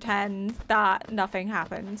down and pretend that nothing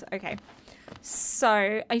happened. Okay.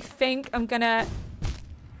 So, I think I'm gonna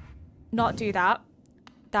not do that.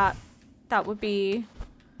 That would be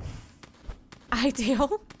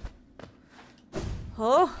ideal.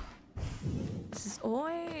 Oh. This is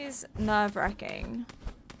always nerve-wracking.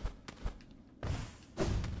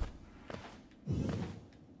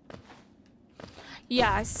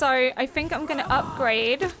 Yeah, so I think I'm gonna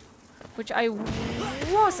upgrade, which I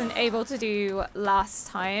wasn't able to do last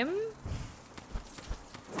time.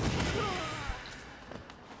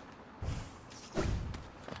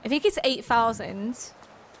 I think it's 8,000.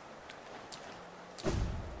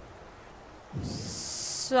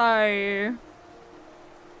 So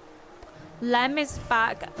Lem is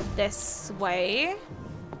back this way.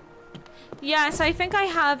 Yeah, so I think I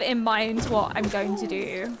have in mind what I'm going to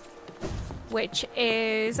do, which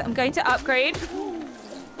is I'm going to upgrade,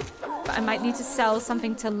 but I might need to sell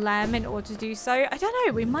something to Lem in order to do so. I don't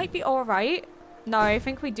know, we might be all right. No, I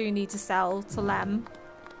think we do need to sell to Lem.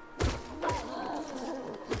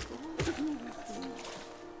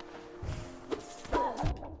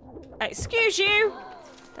 Excuse you!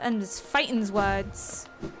 And there's fighting's words.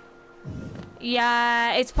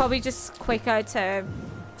 Yeah, it's probably just quicker to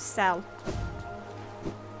sell.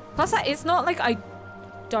 Plus, it's not like I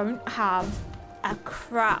don't have a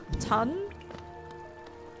crap ton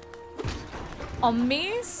on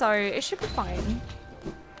me, so it should be fine.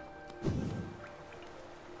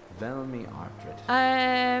 Velmi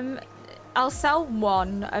Artred. I'll sell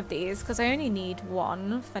one of these because I only need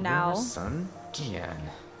one for now. Son, Gian.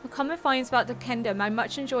 The common finds about the kingdom. I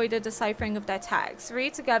much enjoyed the deciphering of their texts.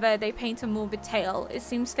 Read together, they paint a morbid tale. It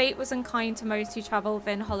seems fate was unkind to most who travel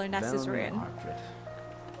within Hollowness's ruin.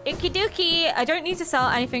 Icky dookie. I don't need to sell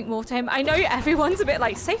anything more to him. I know everyone's a bit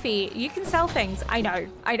like, Sophie, you can sell things. I know.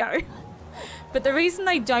 But the reason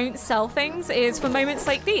I don't sell things is for moments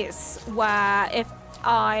like these, where if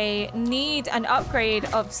I need an upgrade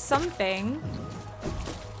of something,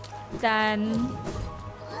 then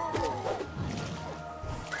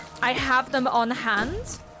I have them on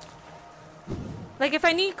hand. Like, if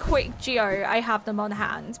I need quick geo, I have them on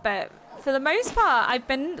hand. But for the most part, I've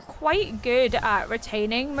been quite good at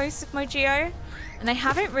retaining most of my geo. And I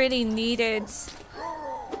haven't really needed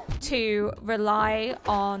to rely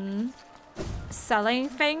on selling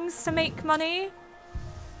things to make money.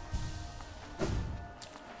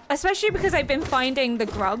 Especially because I've been finding the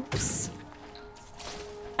grubs.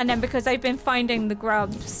 And then because I've been finding the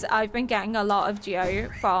grubs, I've been getting a lot of geo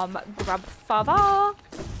from Grub Father.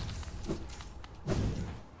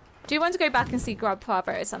 Do you want to go back and see Grub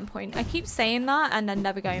Father at some point? I keep saying that and then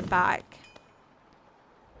never going back.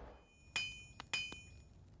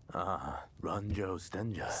 Ranjo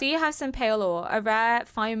Stenja. See, you have some pale ore, a rare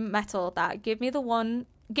fine metal that give me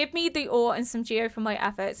the ore and some geo for my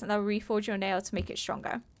efforts, and I'll reforge your nail to make it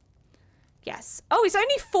stronger. Yes. Oh, it's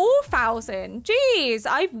only 4,000. Jeez,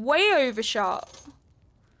 I've way overshot.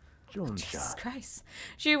 Jesus Christ.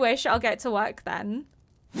 Do you wish I'll get to work then?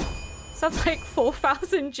 So I've like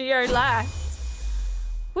 4,000 geo left.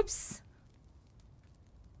 Whoops.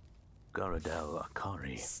 Garadel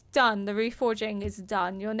Akari. It's done. The reforging is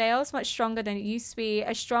done. Your nail's much stronger than it used to be,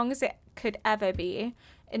 as strong as it could ever be.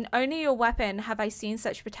 In only your weapon have I seen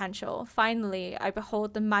such potential. Finally, I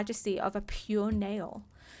behold the majesty of a pure nail.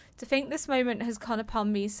 To think this moment has come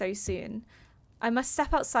upon me so soon. I must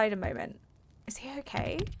step outside a moment. Is he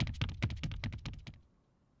okay?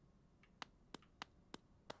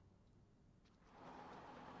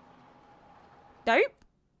 Nope.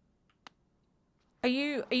 Are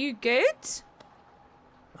you good?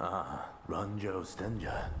 Ranjo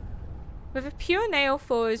Stenja. With a pure nail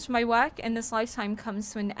forged, my work in this lifetime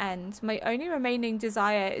comes to an end. My only remaining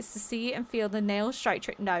desire is to see and feel the nail strike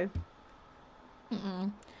trick. No.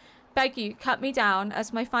 Beg you, cut me down.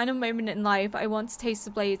 As my final moment in life, I want to taste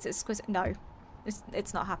the blade's exquisite. No.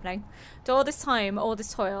 It's not happening. To all this time, all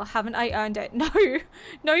this toil, haven't I earned it? No.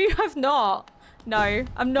 No, you have not. No,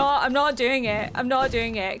 I'm not doing it. I'm not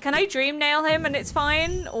doing it. Can I dream nail him and it's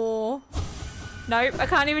fine? Or nope, I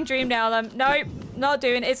can't even dream nail him. Nope, not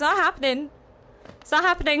doing it. It's not happening. It's not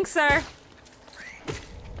happening, sir.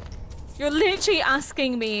 You're literally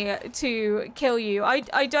asking me to kill you.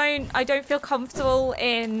 I don't feel comfortable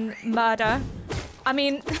in murder. I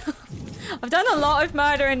mean, I've done a lot of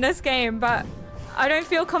murder in this game, but I don't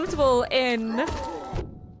feel comfortable in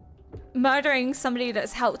murdering somebody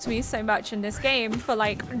that's helped me so much in this game for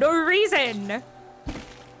like no reason.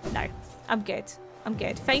 No, I'm good. I'm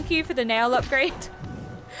good. Thank you for the nail upgrade.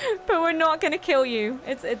 But we're not gonna kill you.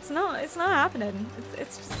 It's not happening.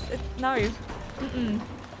 It's just no.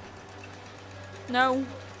 No.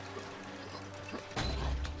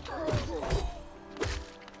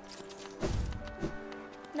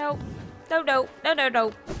 No.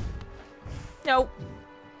 No.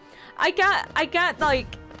 I get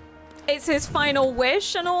like it's his final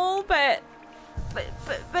wish and all, but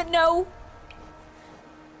no.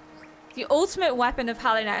 The ultimate weapon of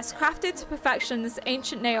Haliness, crafted to perfection, this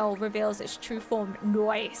ancient nail reveals its true form.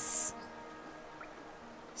 Nice.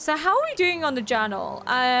 So how are we doing on the journal?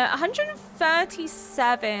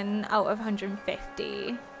 137 out of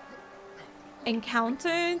 150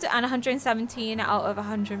 encountered and 117 out of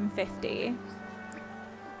 150.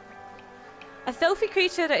 A filthy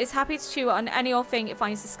creature that is happy to chew on any old thing it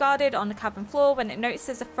finds discarded on the cavern floor. When it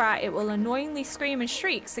notices a threat, it will annoyingly scream and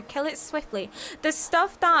shriek, so kill it swiftly. The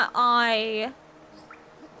stuff that I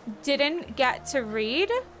didn't get to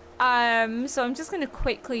read, so I'm just going to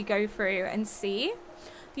quickly go through and see.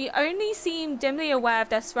 The only seem dimly aware of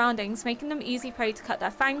their surroundings, making them easy prey to cut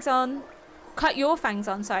your fangs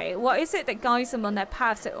on, sorry. What is it that guides them on their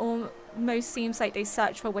paths? It almost seems like they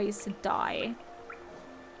search for ways to die.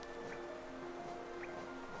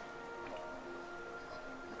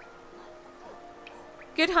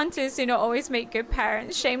 Good hunters do not always make good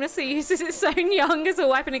parents. Shamelessly uses its own young as a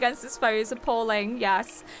weapon against its foes. Appalling,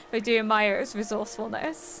 yes. They do admire its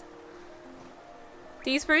resourcefulness.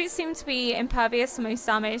 These brutes seem to be impervious to most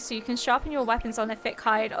damage, so you can sharpen your weapons on their thick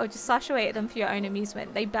hide or just slash away at them for your own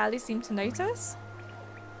amusement. They barely seem to notice.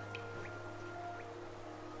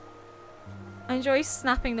 I enjoy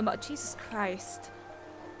snapping them up. Jesus Christ.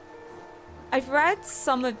 I've read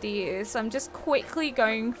some of these, so I'm just quickly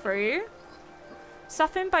going through.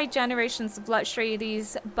 Softened by generations of luxury,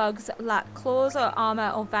 these bugs lack claws or armor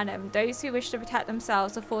or venom. Those who wish to protect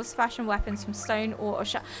themselves are forced to fashion weapons from stone, ore, or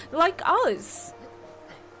shell. Like us!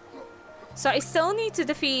 So I still need to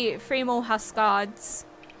defeat 3 more husk guards.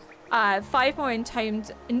 5 more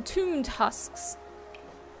entombed husks.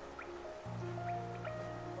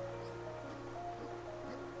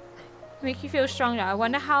 Make you feel stronger. I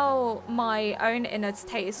wonder how my own innards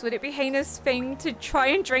taste. Would it be Hannah's thing to try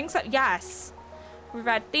and drink some? Yes. We've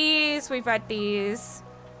read these. We've read these.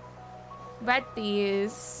 Read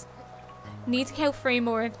these. Need to kill 3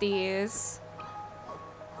 more of these.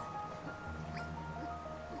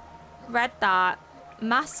 Read that.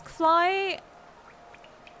 Mask fly.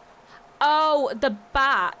 Oh, the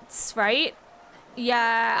bats, right?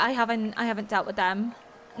 Yeah, I haven't dealt with them.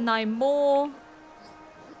 9 more.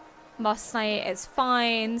 Moss Knight is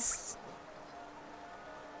fine.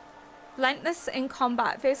 Relentless in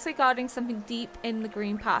combat, fiercely guarding something deep in the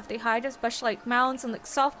green path. They hide as bush-like mounds and look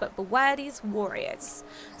soft, but beware these warriors.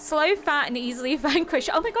 Slow, fat, and easily vanquished.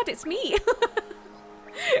 Oh my god, it's me!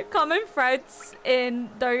 Common threads in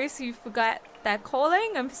those who forget their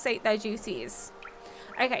calling and forsake their duties.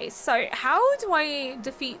 Okay, so how do I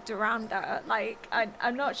defeat Duranda? Like,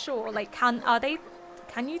 I'm not sure. Like, can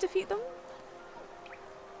you defeat them?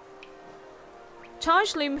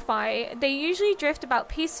 Charge Lumify. They usually drift about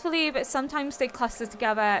peacefully, but sometimes they cluster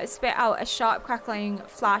together, spit out a sharp crackling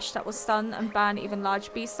flash that will stun and burn even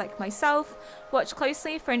large beasts like myself. Watch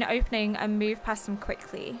closely for an opening and move past them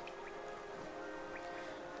quickly.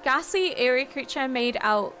 Ghastly, eerie creature made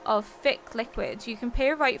out of thick liquid. You can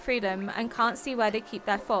peer right through them and can't see where they keep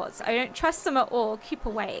their thoughts. I don't trust them at all. Keep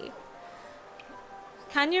away.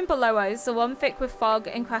 Canyon below us, the one thick with fog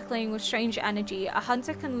and crackling with strange energy. A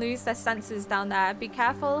hunter can lose their senses down there. Be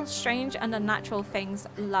careful, strange and unnatural things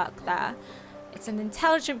lurk there. It's an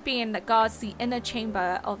intelligent being that guards the inner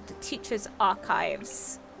chamber of the teacher's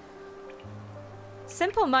archives.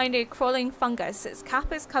 Simple-minded crawling fungus. Its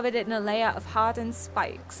cap is covered in a layer of hardened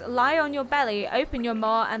spikes. Lie on your belly, open your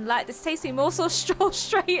maw, and let this tasty morsel stroll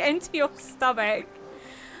straight into your stomach.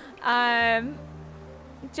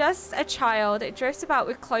 Just a child, it drifts about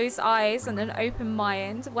with closed eyes and an open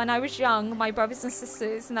mind. When I was young, my brothers and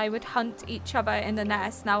sisters and I would hunt each other in the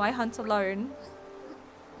nest. Now I hunt alone.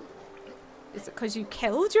 Is it because you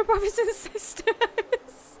killed your brothers and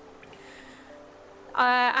sisters?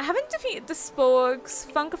 I haven't defeated the Sporgs.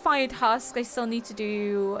 Funkified Husk, I still need to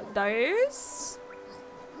do those.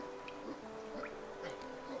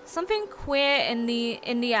 Something queer in the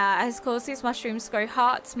air has caused these mushrooms to grow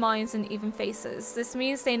hearts, minds, and even faces. This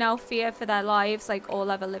means they now fear for their lives like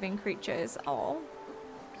all other living creatures. Oh.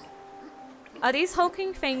 Are these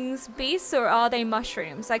hulking things beasts or are they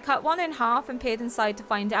mushrooms? I cut one in half and peered inside to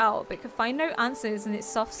find out, but could find no answers in its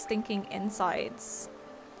soft, stinking insides.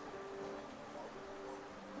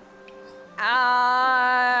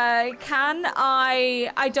 I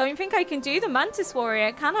don't think I can do the Mantis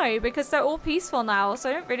Warrior, can I? Because they're all peaceful now, so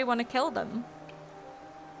I don't really want to kill them.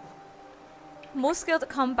 More skilled at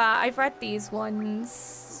combat. I've read these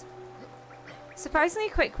ones. Surprisingly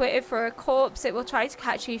quick-witted for a corpse. It will try to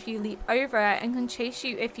catch you if you leap over it and can chase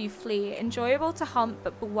you if you flee. Enjoyable to hunt,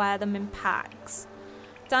 but beware them in packs.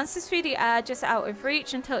 Dances through the air just out of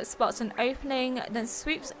reach until it spots an opening, then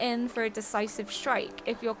swoops in for a decisive strike.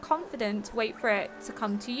 If you're confident, wait for it to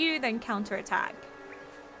come to you, then counterattack.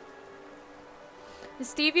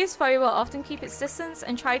 This devious foe will often keep its distance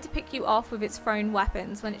and try to pick you off with its thrown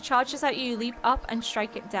weapons. When it charges at you, leap up and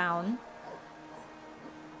strike it down.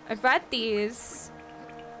 I've read these.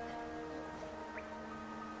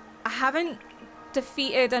 I haven't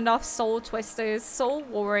defeated enough Soul Twisters. Soul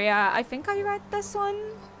Warrior. I think I read this one.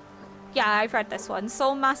 Yeah, I've read this one.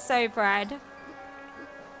 Soul Master I've read.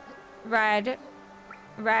 Read.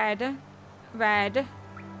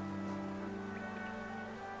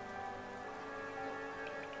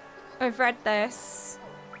 I've read this.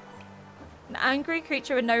 An angry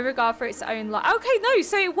creature with no regard for its own life. Okay, no,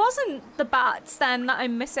 so it wasn't the bats then that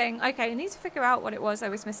I'm missing. Okay, I need to figure out what it was I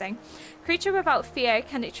was missing. Creature without fear,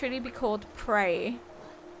 can it truly be called prey?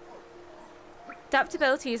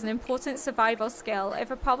 Adaptability is an important survival skill.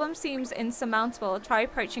 If a problem seems insurmountable, try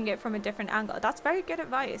approaching it from a different angle. That's very good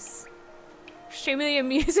advice. Extremely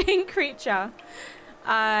amusing creature.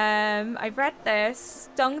 I've read this.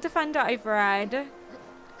 Dung Defender I've read.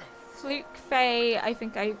 Fluke Fae, I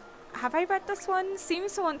think have I read this one?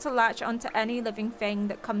 Seems to want to latch onto any living thing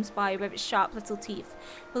that comes by with its sharp little teeth.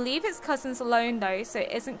 Will leave its cousins alone though, so it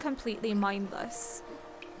isn't completely mindless.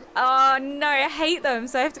 Oh no, I hate them,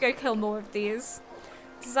 so I have to go kill more of these.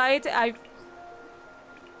 I've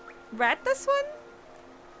read this one?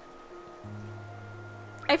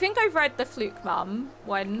 I think I've read the Fluke Mum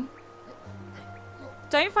one.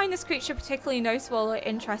 Don't find this creature particularly notable or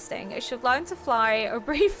interesting. It should learn to fly or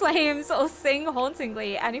breathe flames or sing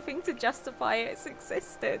hauntingly, anything to justify its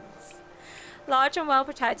existence. Large and well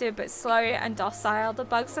protected, but slow and docile, the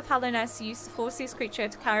bugs of Hallownest used to force these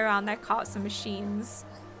creatures to carry around their carts and machines.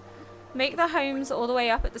 Make their homes all the way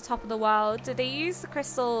up at the top of the world. Do they use the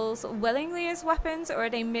crystals willingly as weapons, or are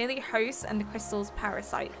they merely hosts and the crystals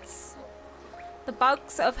parasites? The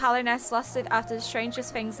bugs of Hallownest lusted after the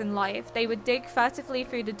strangest things in life. They would dig furtively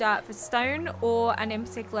through the dirt for stone, or, and in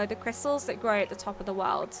particular, the crystals that grow at the top of the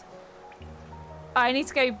world. I need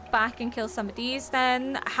to go back and kill some of these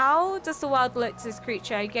then. How does the world look to this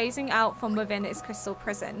creature gazing out from within its crystal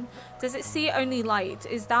prison? Does it see only light?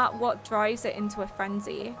 Is that what drives it into a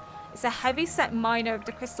frenzy? It's a heavy-set miner of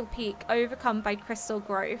the crystal peak, overcome by crystal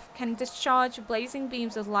growth, can discharge blazing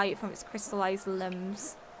beams of light from its crystallized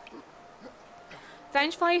limbs.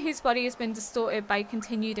 Vengefly, whose body has been distorted by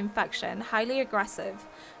continued infection, highly aggressive.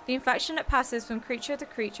 The infection that passes from creature to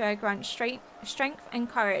creature grants strength and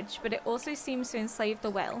courage, but it also seems to enslave the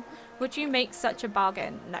will. Would you make such a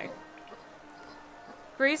bargain? No.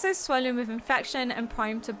 Bruises swollen with infection and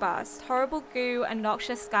primed to burst. Horrible goo and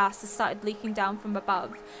noxious gas has started leaking down from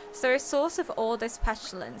above. Is there a source of all this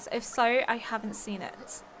pestilence? If so, I haven't seen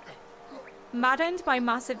it. Maddened by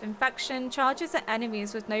massive infection, charges at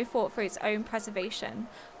enemies with no thought for its own preservation.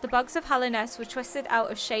 The bugs of Hallownest were twisted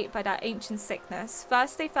out of shape by that ancient sickness.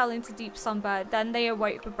 First they fell into deep slumber, then they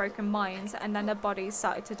awoke with broken minds, and then their bodies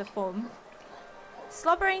started to deform.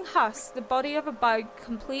 Slobbering husk, the body of a bug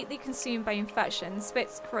completely consumed by infection,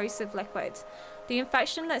 spits corrosive liquid. The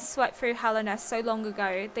infection that swept through Hallownest so long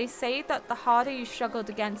ago, they say that the harder you struggled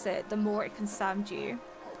against it, the more it consumed you.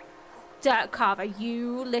 Dirt carver,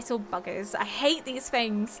 you little buggers. I hate these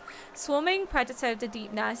things. Swarming predator of the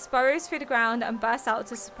DEEPNEST burrows through the ground and bursts out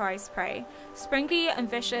to surprise prey. Springy and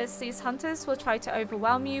vicious, these hunters will try to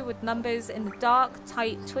overwhelm you with numbers in the dark,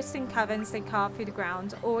 tight, twisting caverns they carve through the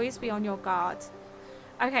ground. Always be on your guard.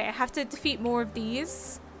 Okay, I have to defeat more of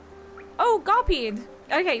these. Oh, Garpede!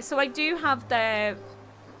 Okay, so I do have the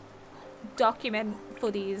document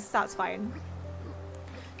for these. That's fine.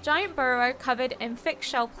 Giant burrower covered in thick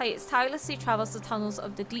shell plates tirelessly travels the tunnels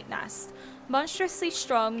of the DEEPNEST. Monstrously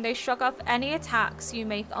strong, they shrug off any attacks you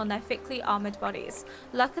make on their thickly armored bodies.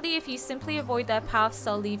 Luckily, if you simply avoid their paths,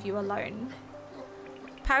 they'll leave you alone.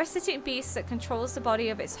 Parasitic beast that controls the body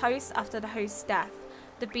of its host after the host's death.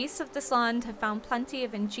 The beasts of this land have found plenty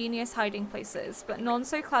of ingenious hiding places, but none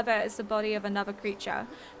so clever as the body of another creature.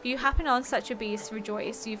 If you happen on such a beast,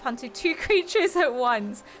 rejoice. You've hunted 2 creatures at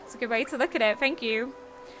once. It's a good way to look at it. Thank you.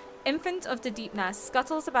 Infant of the DEEPNEST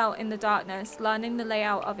scuttles about in the darkness, learning the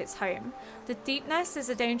layout of its home. The DEEPNEST is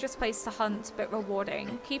a dangerous place to hunt, but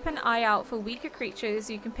rewarding. Keep an eye out for weaker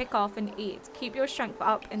creatures you can pick off and eat. Keep your strength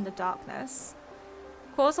up in the darkness.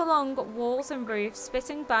 Crawls along walls and roofs,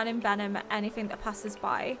 spitting burning venom at anything that passes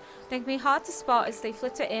by. They can be hard to spot as they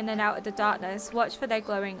flitter in and out of the darkness. Watch for their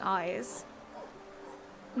glowing eyes.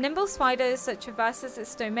 Nimble spiders that traverses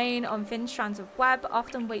its domain on thin strands of web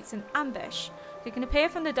often waits in ambush. They can appear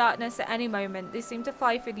from the darkness at any moment. They seem to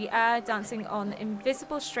fly through the air, dancing on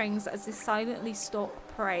invisible strings as they silently stalk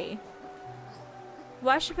prey.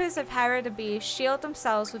 Worshippers of Hera the Beast shield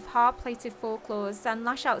themselves with hard-plated foreclaws, then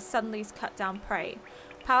lash out suddenly to cut down prey.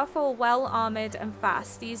 Powerful, well-armored, and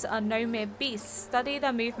fast, these are no mere beasts. Study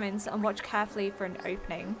their movements and watch carefully for an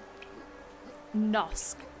opening.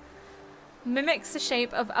 Nosk. Mimics the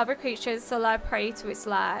shape of other creatures to lure prey to its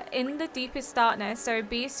lair. In the deepest darkness, there are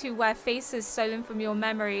beasts who wear faces stolen from your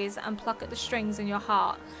memories and pluck at the strings in your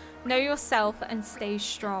heart. Know yourself and stay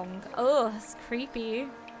strong. Oh, that's creepy.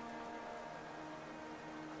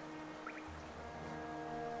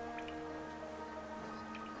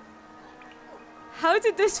 How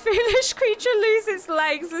did this foolish creature lose its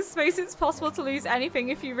legs? I suppose it's possible to lose anything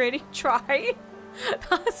if you really try.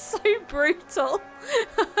 That's so brutal.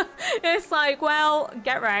 It's like, well,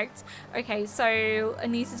 get wrecked. Okay, so I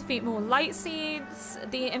need to defeat more light seeds.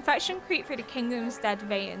 The infection creep through the kingdom's dead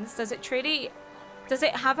veins. Does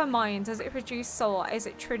it have a mind? Does it produce soul? Is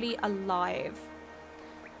it truly alive?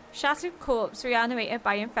 Shattered corpse reanimated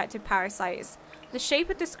by infected parasites. The shape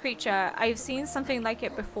of this creature, I've seen something like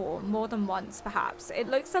it before, more than once perhaps. It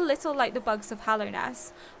looks a little like the bugs of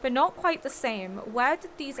Hallownest, but not quite the same. Where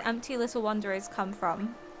did these empty little wanderers come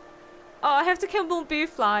from? Oh, I have to kill more boo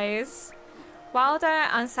flies. Wilder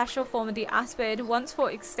ancestral form of the aspid once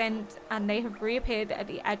fought extinct, and they have reappeared at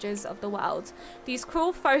the edges of the world. These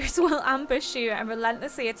cruel foes will ambush you and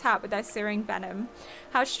relentlessly attack with their searing venom.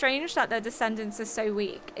 How strange that their descendants are so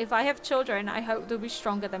weak. If I have children, I hope they'll be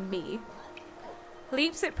stronger than me.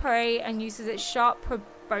 Leaps at prey and uses its sharp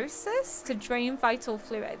proboscis to drain vital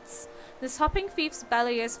fluids. This hopping thief's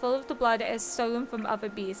belly is full of the blood it has stolen from other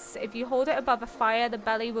beasts. If you hold it above a fire, the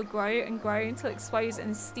belly will grow and grow until it explodes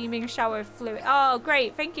in a steaming shower of fluid. Oh,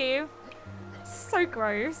 great, thank you. So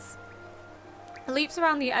gross. It leaps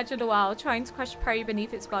around the edge of the well, trying to crush prey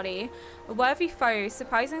beneath its body. A worthy foe,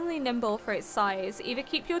 surprisingly nimble for its size. Either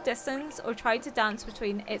keep your distance or try to dance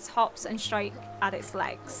between its hops and strike at its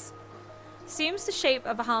legs. Assumes the shape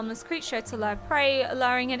of a harmless creature to lure prey,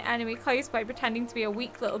 luring an enemy close by pretending to be a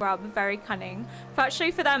weak little grub. Very cunning.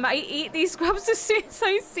 Fortunately for them, I eat these grubs as soon as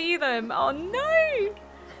I see them. Oh no!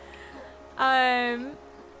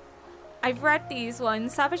 I've read these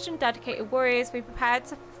ones. Savage and dedicated warriors, be prepared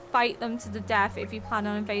to fight them to the death if you plan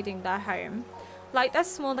on invading their home. Like their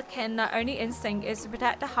smaller kin, their only instinct is to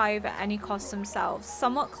protect the hive at any cost themselves.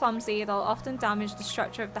 Somewhat clumsy, they'll often damage the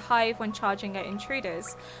structure of the hive when charging at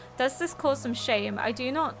intruders. Does this cause them shame? I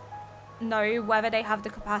do not know whether they have the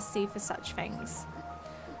capacity for such things.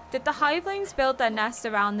 Did the hivelings build their nest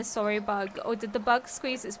around the sorry bug, or did the bug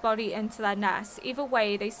squeeze its body into their nest? Either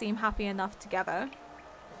way, they seem happy enough together.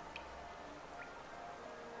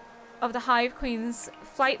 Of the hive queens,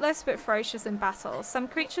 flightless but ferocious in battle. Some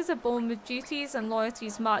creatures are born with duties and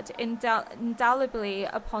loyalties marked indelibly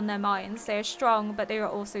upon their minds. They are strong, but they are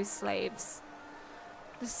also slaves.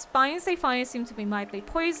 The spines they find seem to be mildly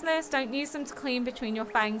poisonous. Don't use them to clean between your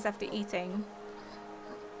fangs after eating.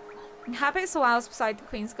 Inhabits the wilds beside the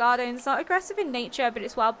queen's gardens. Not aggressive in nature, but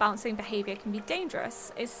its wild bouncing behavior can be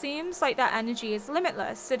dangerous. It seems like their energy is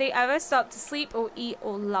limitless. Do they ever stop to sleep or eat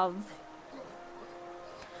or love?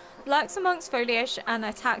 Lurks amongst foliage and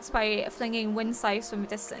attacks by flinging wind scythes from a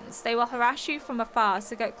distance. They will harass you from afar,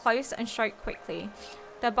 so get close and strike quickly.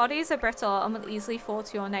 Their bodies are brittle and will easily fall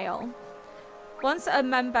to your nail. Once a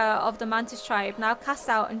member of the mantis tribe, now cast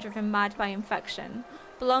out and driven mad by infection.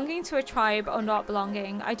 Belonging to a tribe or not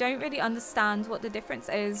belonging, I don't really understand what the difference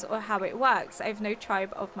is or how it works. I have no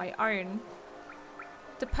tribe of my own.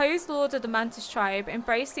 Deposed lord of the mantis tribe,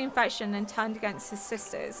 embraced the infection and turned against his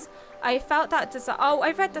sisters. I felt that desire. Oh,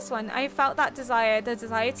 I've read this one. I felt that desire, the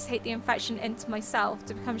desire to take the infection into myself,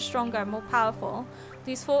 to become stronger and more powerful.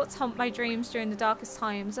 These thoughts haunt my dreams during the darkest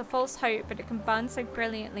times. A false hope, but it can burn so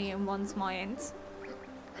brilliantly in one's mind.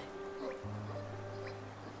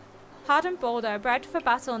 Hardened boulder, bred for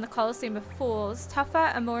battle in the Colosseum of Fools, tougher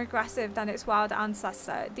and more aggressive than its wild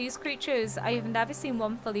ancestor. These creatures, I have never seen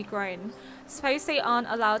one fully grown. Suppose they aren't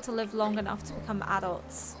allowed to live long enough to become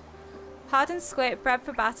adults. Hardened squid, bred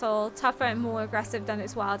for battle, tougher and more aggressive than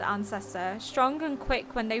its wild ancestor. Strong and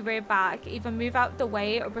quick when they rear back, either move out the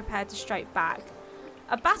way or prepare to strike back.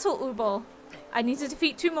 A battle oobel. I need to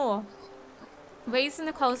defeat 2 more. Raised in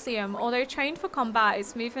the Colosseum, although trained for combat,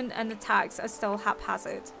 its movement and attacks are still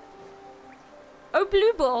haphazard.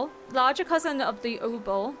 Oblubel, larger cousin of the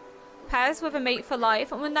oobel, pairs with a mate for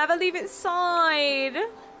life and will never leave its side.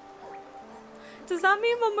 Does that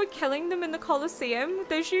mean when we're killing them in the Colosseum,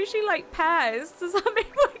 there's usually like pairs? Does that mean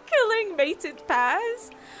we're killing mated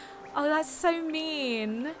pairs? Oh, that's so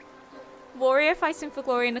mean. Warrior fighting for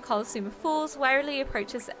glory in the Colosseum of Fools, warily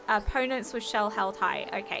approaches opponents with shell held high.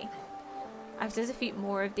 Okay. I have to defeat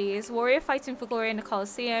more of these. Warrior fighting for glory in the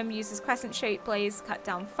Colosseum, uses crescent-shaped blades to cut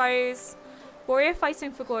down foes. Warrior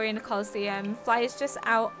fighting for glory in the Colosseum, flies just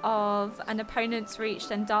out of an opponent's reach,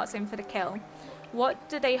 then darts in for the kill. What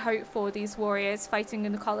do they hope for, these warriors fighting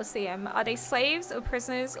in the Colosseum? Are they slaves or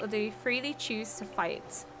prisoners, or do they freely choose to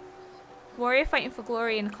fight? Warrior fighting for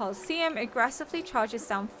glory in the Colosseum aggressively charges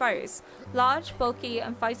down foes. Large, bulky,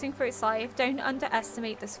 and fighting for its life. Don't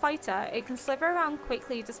underestimate this fighter. It can slither around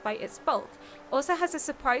quickly despite its bulk. Also has a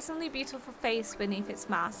surprisingly beautiful face beneath its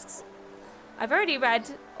masks. I've already read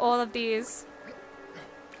all of these,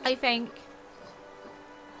 I think.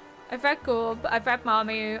 I've read Gorb, I've read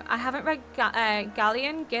Marmu, I haven't read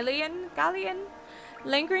Gillian?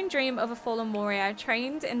 Lingering dream of a fallen warrior,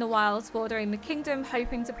 trained in the wilds bordering the kingdom,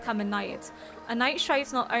 hoping to become a knight. A knight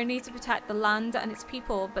strives not only to protect the land and its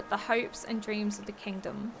people, but the hopes and dreams of the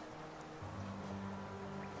kingdom.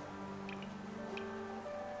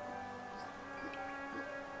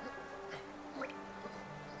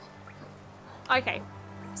 Okay.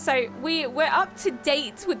 So we're up to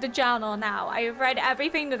date with the journal now. I have read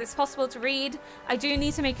everything that it's possible to read. I do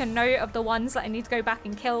need to make a note of the ones that I need to go back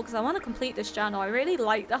and kill because I want to complete this journal. I really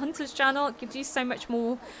like the Hunter's Journal. It gives you so much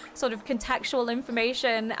more sort of contextual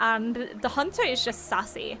information, and the Hunter is just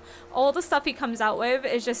sassy. All the stuff he comes out with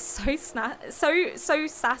is just so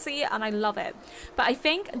sassy, and I love it. But I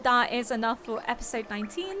think that is enough for episode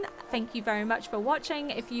 19. Thank you very much for watching.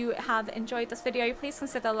 If you have enjoyed this video, please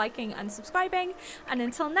consider liking and subscribing. And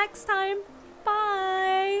until next time, bye!